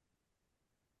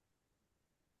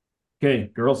 Okay,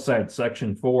 girls side,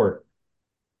 section 4.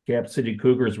 Cap City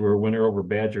Cougars were a winner over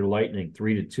Badger Lightning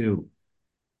 3-2.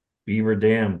 Beaver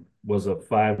Dam was a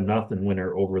 5-0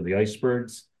 winner over the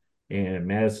Icebergs, and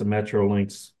Madison Metro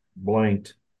Lynx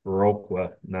blanked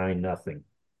Viroqua 9-0.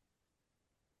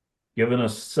 Given a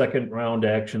second round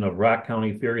action of Rock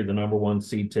County Fury, the number one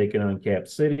seed, taking on Cap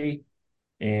City,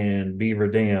 and Beaver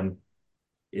Dam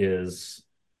is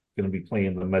going to be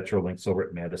playing the Metro Lynx over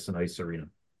at Madison Ice Arena.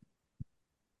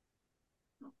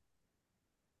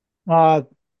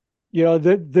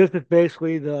 This is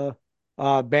basically the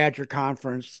Badger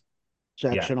Conference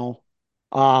Yeah. sectional.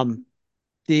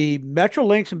 The Metro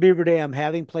Lynx and Beaver Dam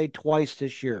having played twice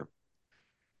this year.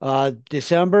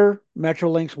 December, Metro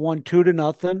Lynx won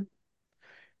 2-0.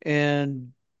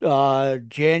 In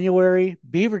January,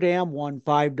 Beaver Dam won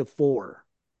 5-4.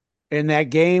 In that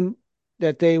game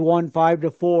that they won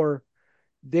 5-4,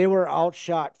 they were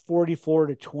outshot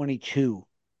 44-22.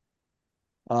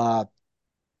 Uh,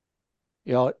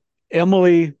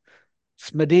 Emily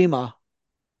Smedema,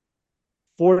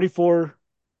 44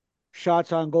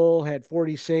 shots on goal, had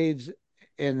 40 saves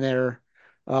in there,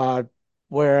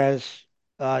 whereas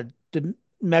the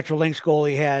Metro Lynx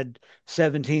goalie had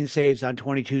 17 saves on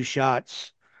 22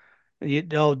 shots.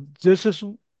 This is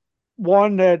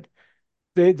one that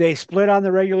they split on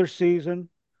the regular season,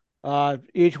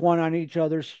 each one on each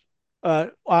other's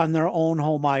on their own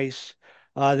home ice.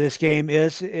 This game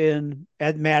is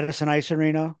at Madison Ice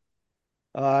Arena.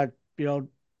 Uh, you know,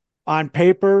 on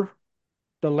paper,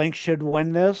 the Lynx should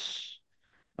win this,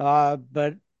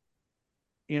 but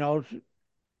you know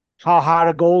how hot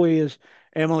a goalie is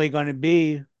Emily going to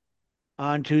be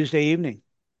on Tuesday evening?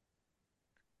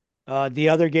 The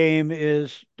other game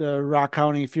is the Rock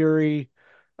County Fury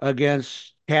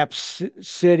against Cap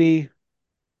City,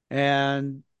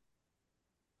 and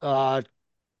uh,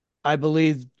 I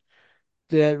believe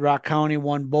that Rock County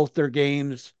won both their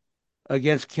games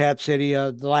against Cap City.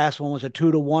 The last one was a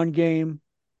 2-1 game,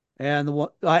 and the one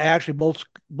actually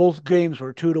both games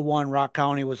were 2-1. Rock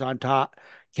County was on top,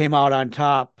 came out on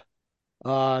top.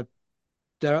 Uh,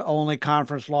 the only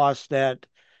conference loss that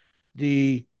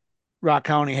the Rock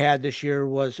County had this year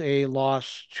was a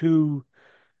loss to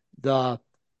the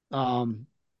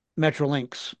Metro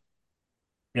Lynx.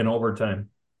 In overtime.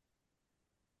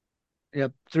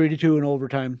 Yep, 3-2 in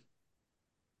overtime.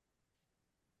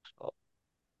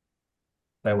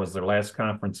 That was their last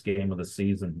conference game of the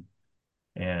season.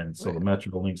 And so the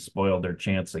Metro Lynx spoiled their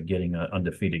chance of getting an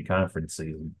undefeated conference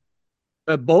season.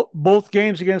 Both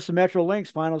games against the Metro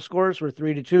Lynx final scores were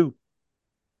 3-2.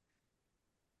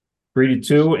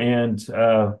 3-2,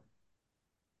 and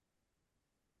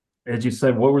as you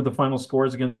said, what were the final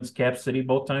scores against Cap City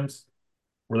both times?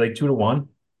 Were they 2-1?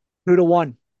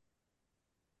 2-1.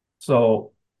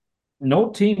 So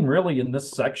no team really in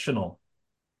this sectional.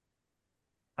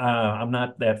 I'm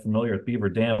not that familiar with Beaver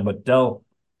Dam, but Dell,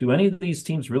 do any of these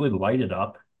teams really light it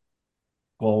up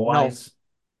goal wise?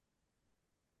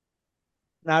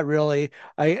 No, not really.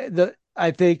 I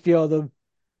think the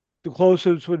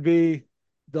closest would be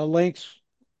the Lynx,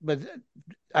 but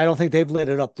I don't think they've lit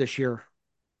it up this year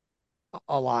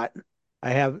a lot.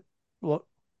 I have look.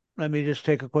 Let me just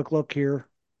take a quick look here.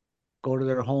 Go to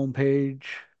their homepage,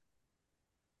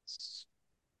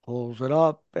 pulls it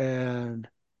up, and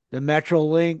the Metro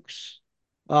Lynx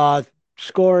uh,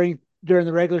 scoring during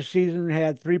the regular season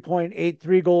had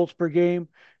 3.83 goals per game,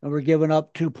 and we're giving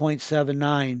up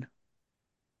 2.79.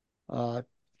 Uh,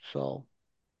 so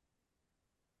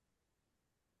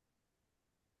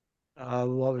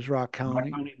what was Rock Rock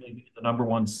County? County may be the number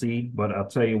one seed, but I'll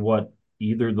tell you what,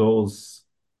 either of those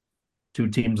two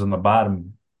teams on the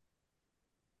bottom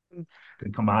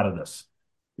could come out of this.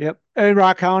 Yep. And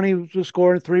Rock County was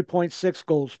scoring 3.6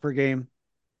 goals per game.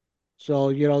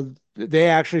 So, they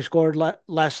actually scored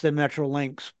less than Metro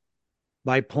Lynx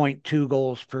by zero point 0.2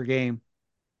 goals per game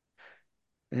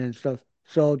and stuff.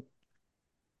 So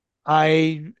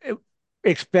I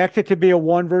expect it to be a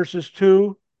 1 versus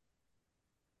 2.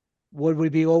 Would we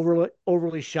be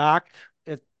overly shocked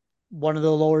if one of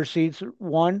the lower seeds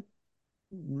won?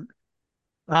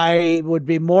 I would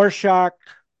be more shocked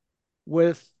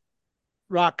with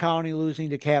Rock County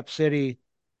losing to Cap City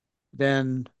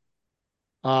than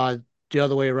the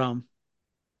other way around.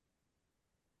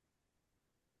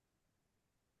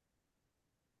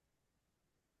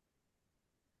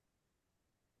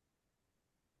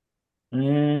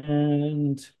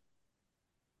 And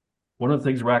one of the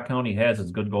things Rock County has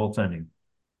is good goaltending.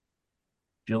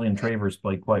 Jillian Travers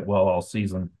played quite well all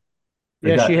season.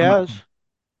 Yeah, she has.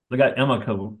 They got Emma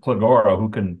Klagora, who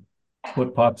can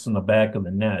put pucks in the back of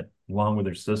the net, along with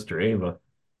her sister Ava.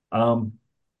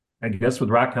 I guess with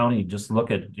Rock County, just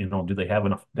look at, do they have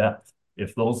enough depth?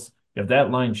 If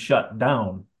that line shut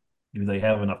down, do they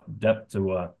have enough depth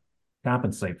to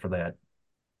compensate for that?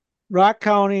 Rock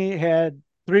County had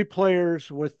three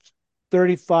players with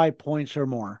 35 points or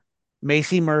more: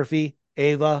 Macy Murphy,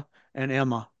 Ava, and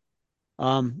Emma.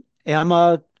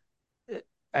 Emma,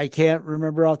 I can't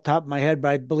remember off the top of my head, but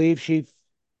I believe she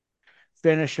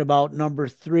finished about number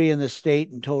three in the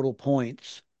state in total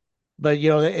points. But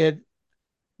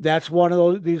that's one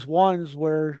of these ones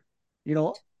where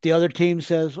the other team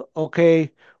says,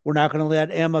 okay, we're not going to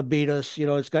let Emma beat us.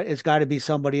 It's got to be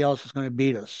somebody else that's going to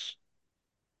beat us.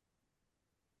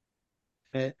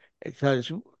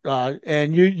 Because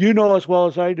and you know as well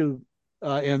as I do,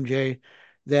 MJ,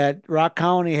 that Rock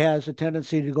County has a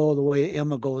tendency to go the way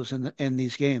Emma goes in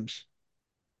these games.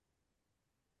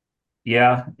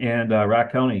 Yeah, and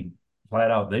Rock County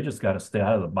flat out, they just got to stay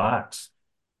out of the box.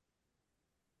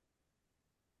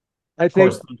 I Of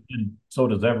think, course, and so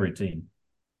does every team.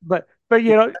 but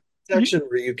you, Section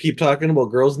where you keep talking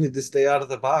about girls need to stay out of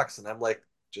the box, and I'm like,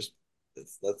 just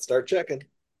let's start checking.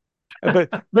 but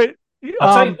I'll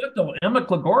tell you what, though, Emma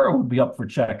Klagora would be up for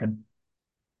checking.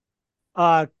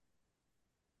 uh,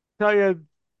 tell you,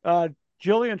 uh,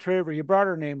 Jillian Traver, you brought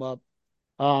her name up,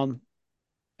 um,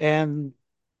 and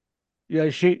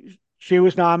she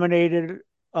was nominated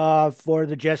for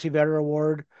the Jesse Vetter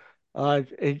Award. And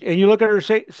you look at her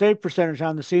save percentage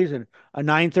on the season, a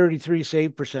 933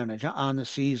 save percentage on the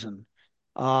season.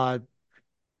 Uh,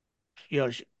 you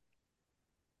know,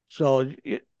 so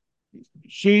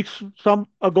she's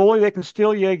a goalie that can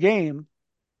steal you a game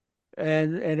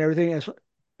and everything else.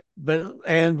 And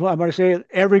I'm going to say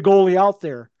every goalie out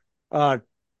there, uh,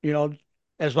 you know,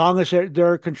 as long as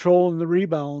they're controlling the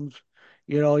rebounds,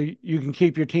 you can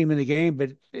keep your team in the game.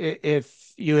 But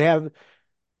if you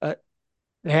uh,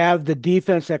 have the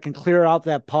defense that can clear out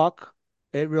that puck,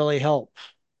 it really helps.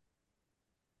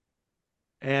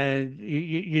 And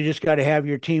you just got to have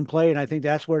your team play. And I think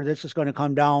that's where this is going to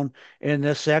come down in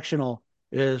this sectional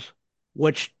is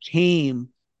which team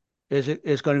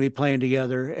is going to be playing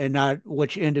together and not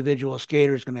which individual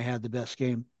skater is going to have the best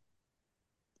game.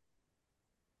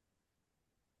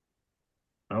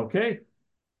 Okay.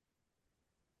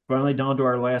 Finally down to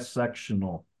our last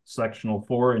sectional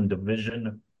 4 in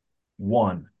Division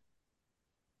 1.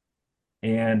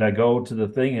 And I go to the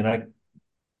thing and I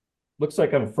looks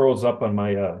like I'm froze up on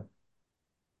my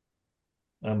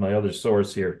other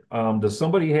source here. Does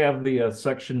somebody have the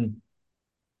section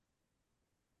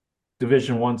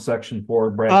Division 1 section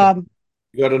 4 bracket? Um,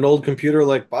 You got an old computer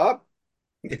like Bob?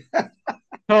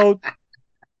 so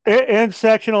in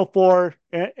sectional 4,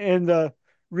 in the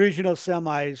regional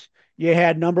semis, you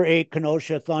had number 8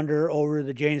 Kenosha Thunder over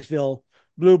the Janesville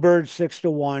Bluebirds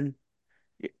 6-1.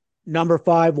 Number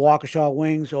 5 Waukesha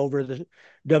Wings over the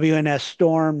WNS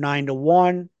Storm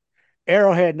 9-1.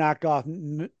 Arrowhead knocked off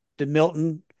the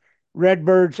Milton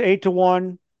Redbirds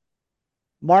 8-1.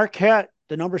 Marquette,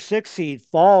 the number 6 seed,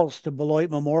 falls to Beloit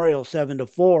Memorial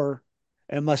 7-4,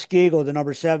 and Muskego, the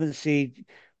number 7 seed,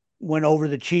 went over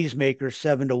the Cheesemakers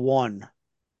 7-1.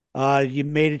 You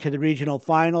made it to the regional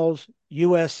finals.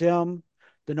 USM,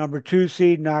 the number 2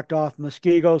 seed, knocked off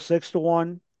Muskego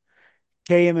 6-1.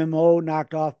 KMMO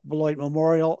knocked off Beloit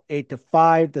Memorial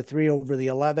 8-5, the 3 over the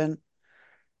 11.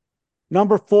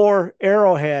 Number 4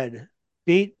 Arrowhead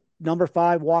beat number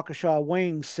 5 Waukesha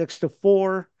Wings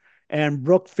 6-4, and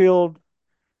Brookfield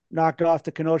knocked off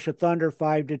the Kenosha Thunder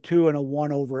 5-2 and a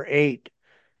 1/8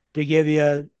 to give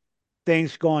you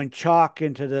things going chalk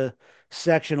into the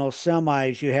sectional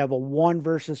semis. You have a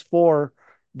 1-4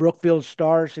 Brookfield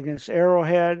Stars against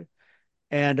Arrowhead,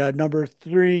 and number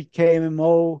 3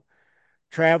 KMMO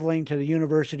traveling to the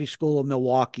University School of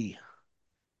Milwaukee.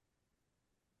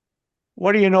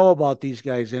 What do you know about these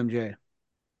guys, MJ?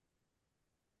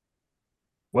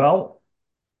 Well,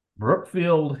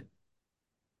 Brookfield,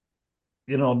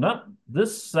 not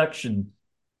this section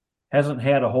hasn't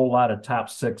had a whole lot of top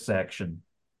 6 action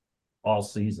all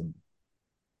season.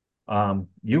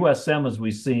 USM, as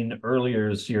we've seen earlier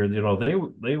this year,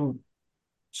 they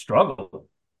struggled,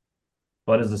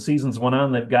 but as the seasons went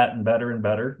on, they've gotten better and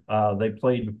better. They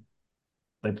played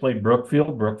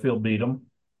Brookfield. Brookfield beat them,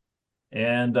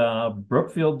 and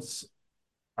Brookfield's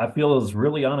I feel is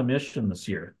really on a mission this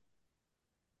year.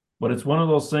 But it's one of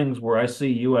those things where I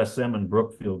see USM and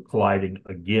Brookfield colliding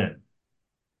again.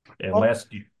 And Well,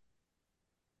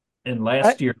 I,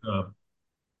 last year,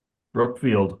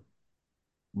 Brookfield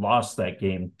lost that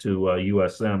game to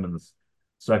USM in the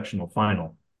sectional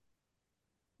final.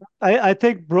 I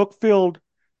think Brookfield,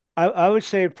 I would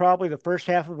say probably the first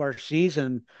half of our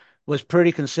season was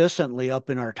pretty consistently up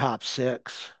in our top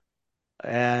 6.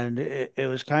 and it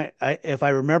was if I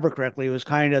remember correctly, it was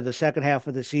kind of the second half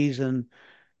of the season.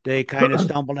 They kind of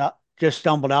stumbled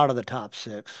out of the top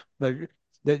six. But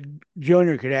the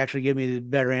Junior could actually give me the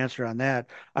better answer on that.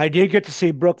 I did get to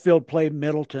see Brookfield play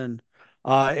Middleton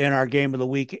in our game of the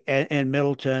week in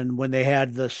Middleton when they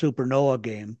had the Supernova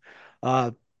game.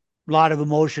 A lot of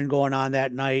emotion going on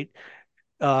that night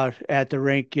at the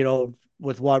rink,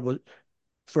 with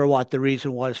what the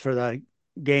reason was for the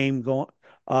game going,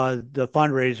 the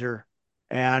fundraiser,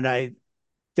 and I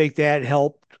think that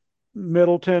helped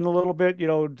Middleton a little bit,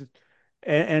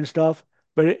 and stuff.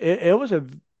 But it was a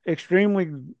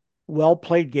extremely well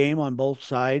played game on both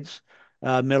sides.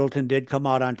 Middleton did come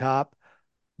out on top,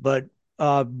 but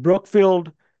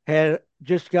Brookfield had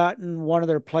just gotten one of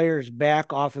their players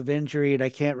back off of injury, and I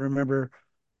can't remember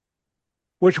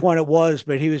which one it was,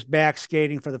 but he was back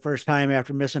skating for the first time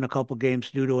after missing a couple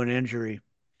games due to an injury.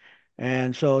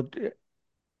 And so,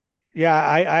 yeah,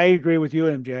 I agree with you,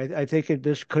 MJ. I think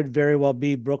this could very well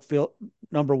be Brookfield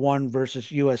number one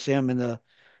versus USM in the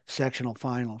sectional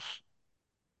finals.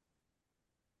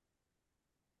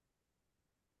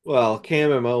 Well,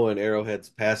 KMMO and Arrowhead's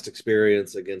past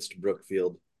experience against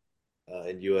Brookfield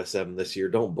and USM this year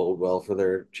don't bode well for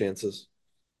their chances.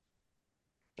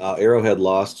 Arrowhead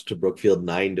lost to Brookfield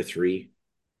 9-3.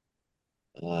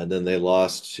 And then they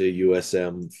lost to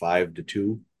USM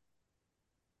 5-2.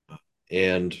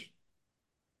 And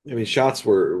I mean, shots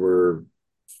were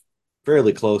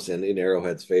fairly close and in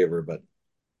Arrowhead's favor, but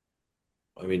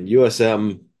I mean,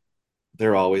 USM,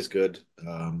 they're always good.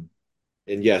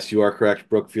 And yes, you are correct.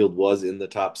 Brookfield was in the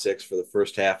top six for the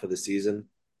first half of the season,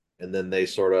 and then they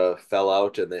sort of fell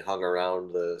out and they hung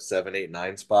around the 7, 8,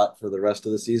 9 spot for the rest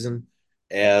of the season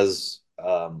as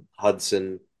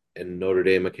Hudson and Notre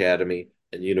Dame Academy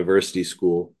and University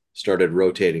School started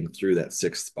rotating through that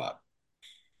sixth spot.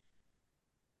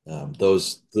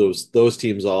 Those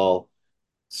teams all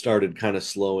started kind of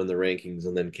slow in the rankings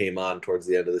and then came on towards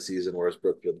the end of the season, whereas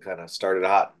Brookfield kind of started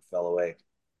hot and fell away.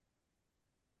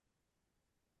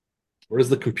 Where does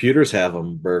the computers have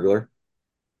them, Burglar?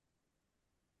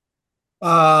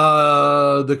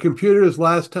 The computers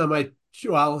last time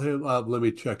let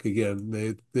me check again.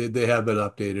 They have been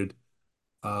updated.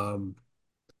 Um,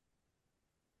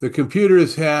 the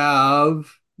computers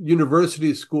have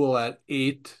University School at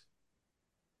 8.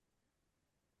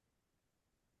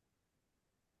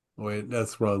 Oh, wait,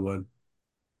 that's the wrong one.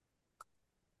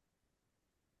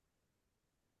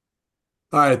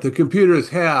 All right, the computers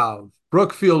have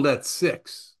Brookfield at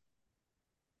 6.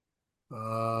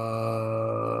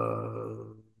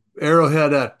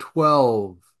 Arrowhead at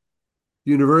 12.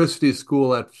 University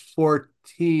School at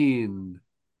 14.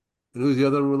 And who's the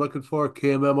other one we're looking for?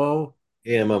 KMMO?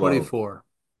 AMMO. 24.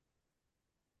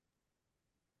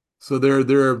 So they're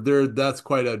that's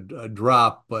quite a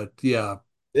drop, but yeah,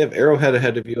 They have Arrowhead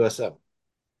ahead of USM.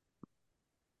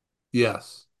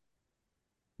 yes.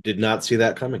 Did not see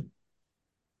that coming.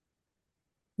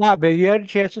 Wow, but you had a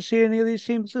chance to see any of these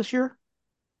teams this year?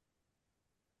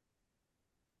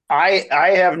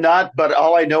 I have not, but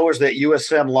all I know is that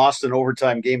USM lost an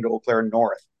overtime game to Eau Claire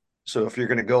North. So if you're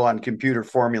going to go on computer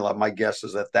formula, my guess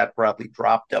is that that probably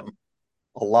dropped them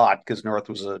a lot because North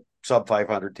was a sub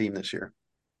 500 team this year.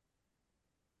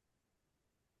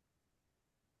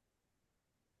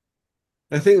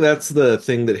 I think that's the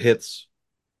thing that hits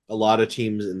a lot of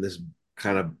teams in this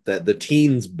kind of that the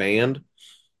teens band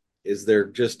is they're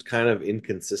just kind of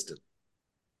inconsistent.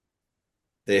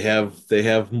 They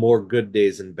have more good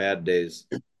days and bad days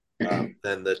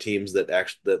than the teams that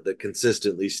that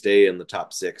consistently stay in the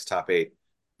top six, top eight.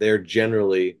 They're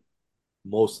generally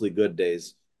mostly good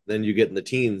days. Then you get in the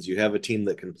teens, you have a team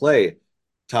that can play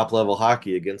top level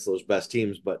hockey against those best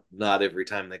teams, but not every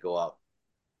time they go out.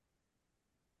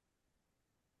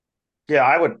 Yeah,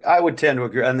 I would tend to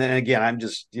agree. And then again, I'm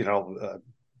just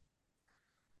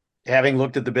having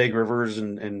looked at the Big Rivers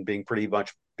and being pretty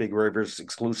much Big Rivers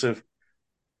exclusive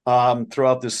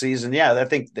throughout the season. Yeah, I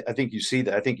think you see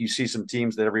that. I think you see some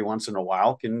teams that every once in a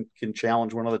while can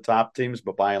challenge one of the top teams,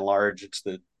 but by and large, it's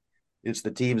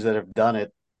the teams that have done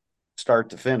it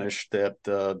start to finish that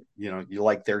you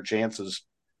like their chances,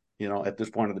 at this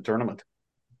point of the tournament.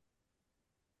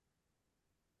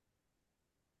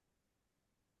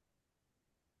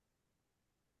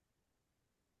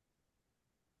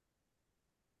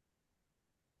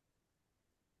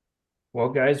 Well,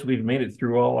 guys, we've made it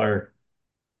through all our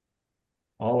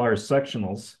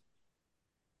sectionals.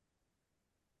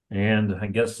 And I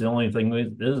guess the only thing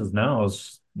is now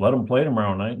is let them play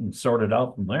tomorrow night and sort it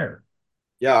out from there.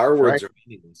 Yeah, our words Right. are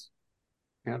meaningless.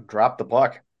 Drop the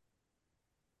puck.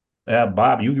 Yeah,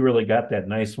 Bob, you really got that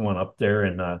nice one up there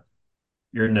in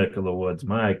your neck of the woods.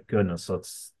 My goodness,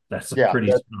 that's a Yeah, pretty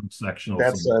strong sectional.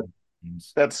 that's Some a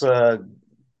teams. that's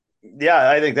yeah,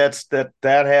 I think that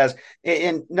has,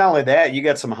 and not only that, you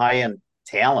got some high end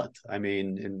talent. I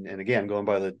mean, and again, going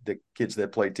by the kids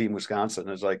that play Team Wisconsin,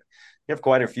 is like you have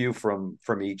quite a few from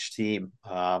each team.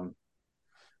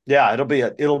 Yeah,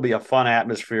 it'll be a fun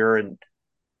atmosphere, and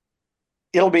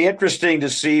it'll be interesting to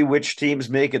see which teams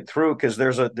make it through, because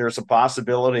there's a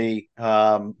possibility,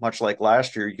 much like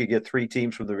last year, you could get three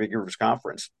teams from the Big Rivers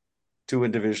Conference, two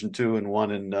in Division Two and one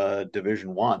in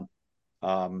Division One.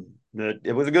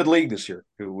 It was a good league this year.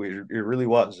 It really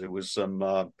was. It was some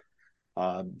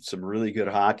really good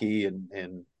hockey,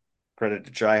 and credit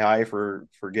to Chi High for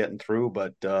getting through,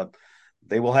 but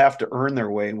they will have to earn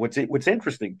their way. And what's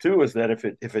interesting too is that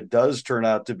if it does turn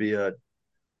out to be a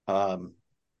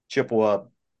Chippewa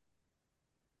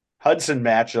Hudson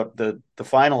matchup, the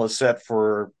final is set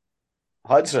for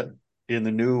Hudson in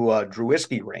the new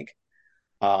Drewiski rink.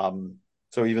 Um,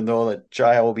 so even though the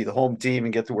Chi will be the home team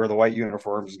and get to wear the white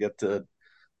uniforms, get to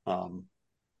um,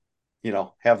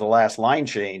 have the last line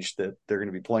change, that they're going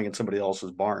to be playing in somebody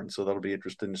else's barn. So that'll be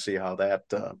interesting to see how that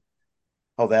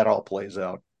all plays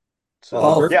out. So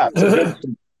Well, yeah, some good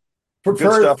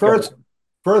first, stuff coming.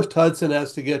 first Hudson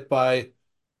has to get by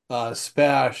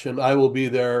Spash, and I will be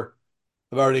there.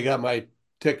 I've already got my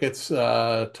tickets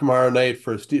tomorrow night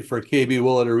for KB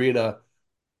Willett Arena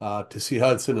to see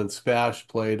Hudson and Spash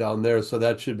play down there. So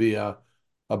that should be a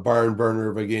barn burner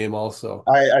of a game also.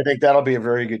 I think that'll be a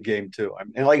very good game too.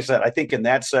 And like I said, I think in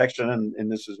that section,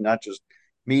 and this is not just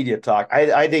media talk,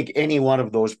 I think any one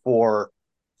of those four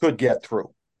could get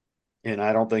through. And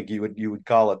I don't think you would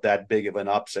call it that big of an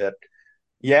upset.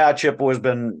 Yeah, Chippewa's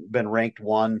been ranked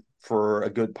one for a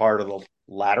good part of the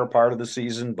latter part of the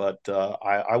season, but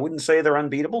I wouldn't say they're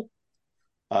unbeatable.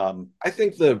 I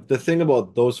think the thing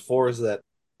about those four is that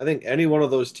I think any one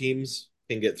of those teams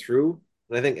can get through,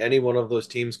 and I think any one of those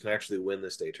teams can actually win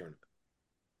the state tournament.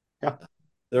 Yeah,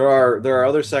 There are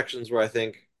other sections where I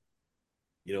think,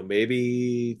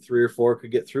 maybe three or four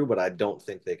could get through, but I don't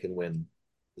think they can win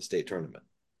the state tournament.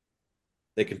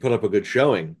 They can put up a good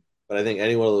showing, but I think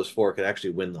any one of those four could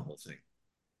actually win the whole thing.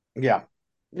 yeah,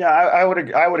 yeah. I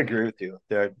would agree with you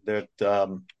that.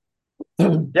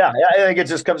 Yeah, I think it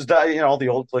just comes down, the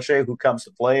old cliche: who comes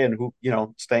to play, and who,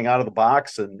 staying out of the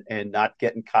box, and not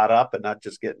getting caught up, and not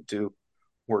just getting too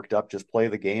worked up, just play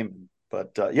the game.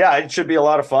 But yeah, it should be a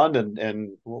lot of fun,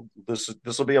 and this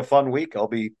will be a fun week. I'll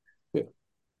be,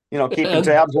 keeping And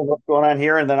tabs on what's going on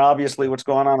here, and then obviously what's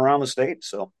going on around the state.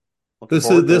 So looking this is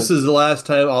forward this to. is the last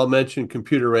time I'll mention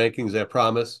computer rankings, I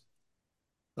promise.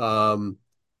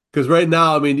 Because right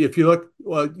now, I mean, if you look,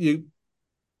 well, you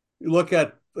look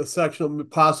at the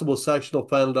possible sectional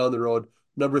final down the road.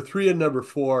 Number 3 and number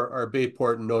 4 are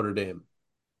Bayport and Notre Dame.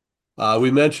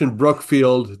 We mentioned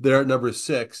Brookfield; they're at number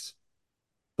 6,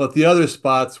 but the other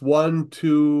spots 1,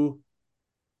 2,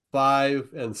 5,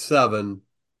 and 7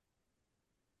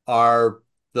 are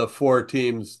the 4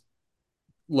 teams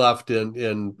left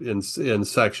in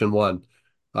section 1.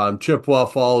 Chippewa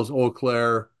Falls, Eau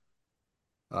Claire,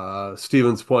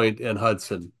 Stevens Point, and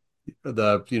Hudson.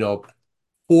 The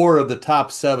 4 of the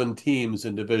top 7 teams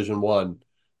in Division 1,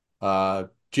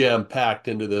 jam packed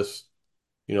into this,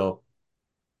 you know,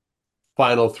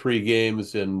 final 3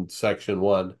 games in Section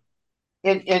 1.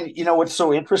 And what's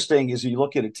so interesting is you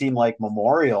look at a team like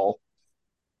Memorial,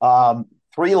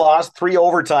 three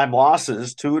overtime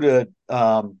losses, two to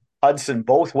Hudson,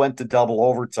 both went to double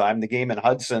overtime. The game in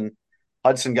Hudson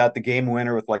got the game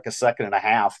winner with like a second and a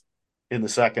half in the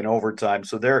second overtime.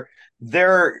 So they're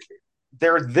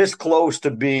this close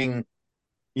to being,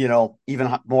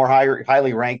 even more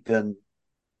highly ranked than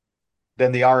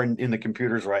they are in the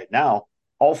computers right now.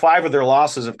 All 5 of their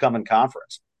losses have come in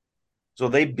conference. So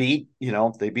they beat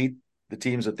the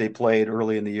teams that they played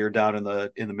early in the year down in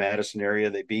the Madison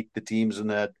area. They beat the teams in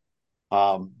that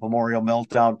Memorial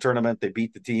Meltdown tournament. They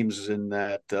beat the teams in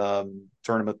that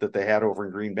tournament that they had over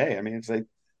in Green Bay. I mean,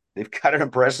 they've got an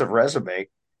impressive resume,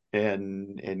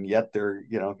 and yet they're,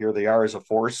 here they are as a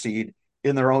 4 seed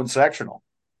in their own sectional.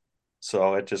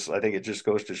 So I think it just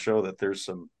goes to show that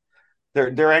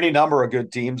there are any number of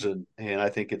good teams, and I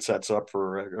think it sets up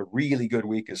for a really good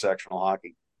week of sectional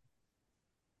hockey.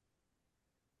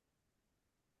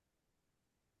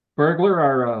 Burglar,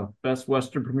 our best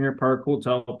Western Premier Park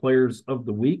Hotel players of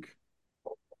the week.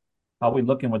 How are we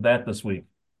looking with that this week?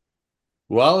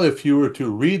 Well, if you were to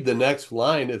read the next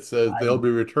line, it says they'll be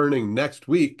returning next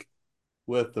week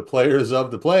with the players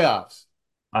of the playoffs.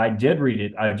 I did read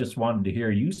it. I just wanted to hear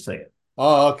you say it.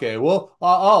 Oh, okay. Well,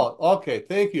 okay.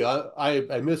 Thank you.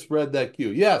 I misread that cue.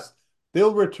 Yes,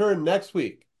 they'll return next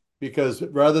week. because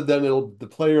rather than the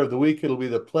player of the week, it'll be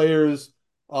the players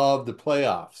of the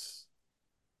playoffs.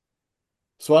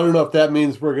 So I don't know if that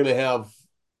means we're going to have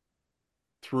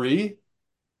three,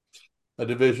 a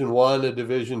Division One, a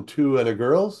Division Two, and a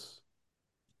girls.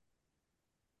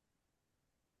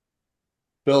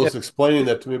 Bill's explaining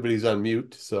that to me, but he's on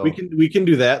mute, so we can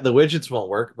do that. The widgets won't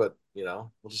work, but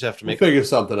we'll just have to we'll make figure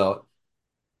something out.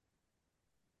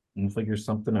 And figure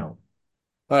something out.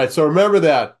 All right, so remember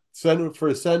that.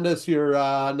 Send us your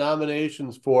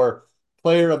nominations for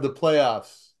player of the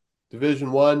playoffs,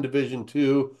 Division One, Division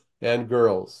Two, and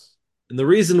girls. And the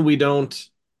reason we don't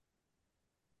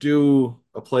do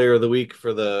a player of the week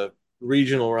for the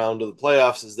regional round of the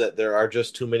playoffs is that there are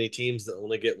just too many teams that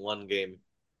only get one game,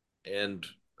 and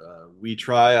we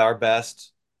try our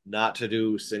best not to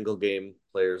do single game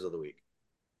players of the week.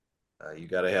 You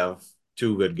got to have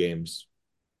two good games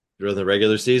during the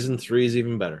regular season. Three is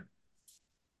even better.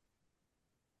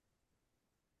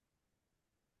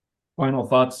 Final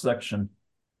thoughts section.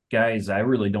 Guys, I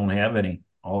really don't have any.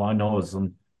 All I know is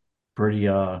I'm pretty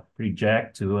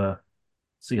jacked to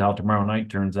see how tomorrow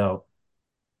night turns out.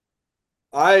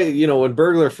 When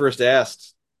Burglar first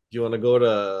asked, "Do you want to go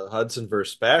to Hudson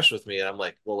versus Spash with me?" And I'm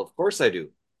like, "Well, of course I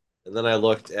do." And then I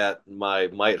looked at my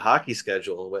Mite hockey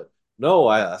schedule and went,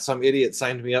 "No, some idiot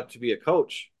signed me up to be a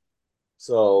coach."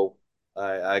 So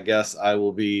I guess I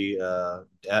will be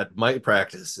at Mite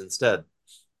practice instead.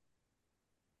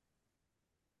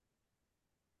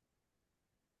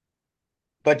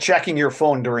 But checking your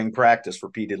phone during practice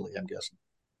repeatedly, I'm guessing.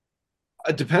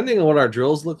 Depending on what our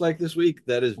drills look like this week,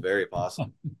 that is very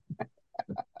possible.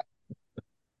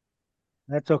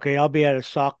 That's okay. I'll be at a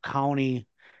Sauk County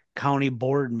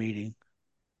board meeting.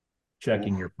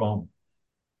 Checking your phone.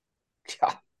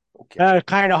 Yeah. Okay.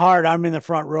 Kind of hard. I'm in the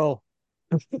front row.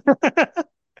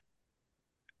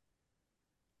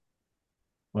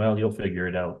 Well, you'll figure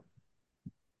it out.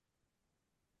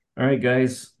 All right,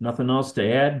 guys, nothing else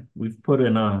to add. We've put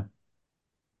in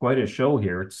quite a show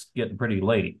here. It's getting pretty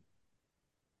late.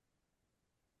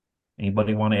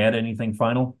 Anybody want to add anything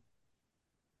final?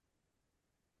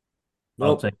 I'll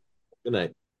Nope. take Good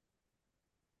night.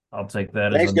 I'll take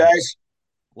that as Thanks, a guys.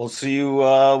 We'll see you.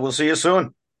 We'll see you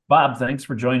soon. Bob. Thanks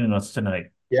for joining us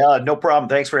tonight. Yeah, no problem.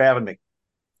 Thanks for having me.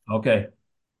 Okay.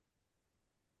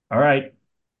 All right.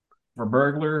 For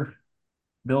Burglar,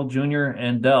 Bill Jr.,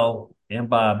 and Dell, and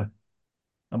Bob,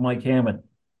 I'm Mike Hammond.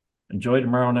 Enjoy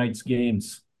tomorrow night's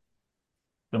games.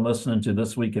 Been listening to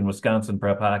This Week in Wisconsin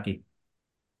Prep Hockey.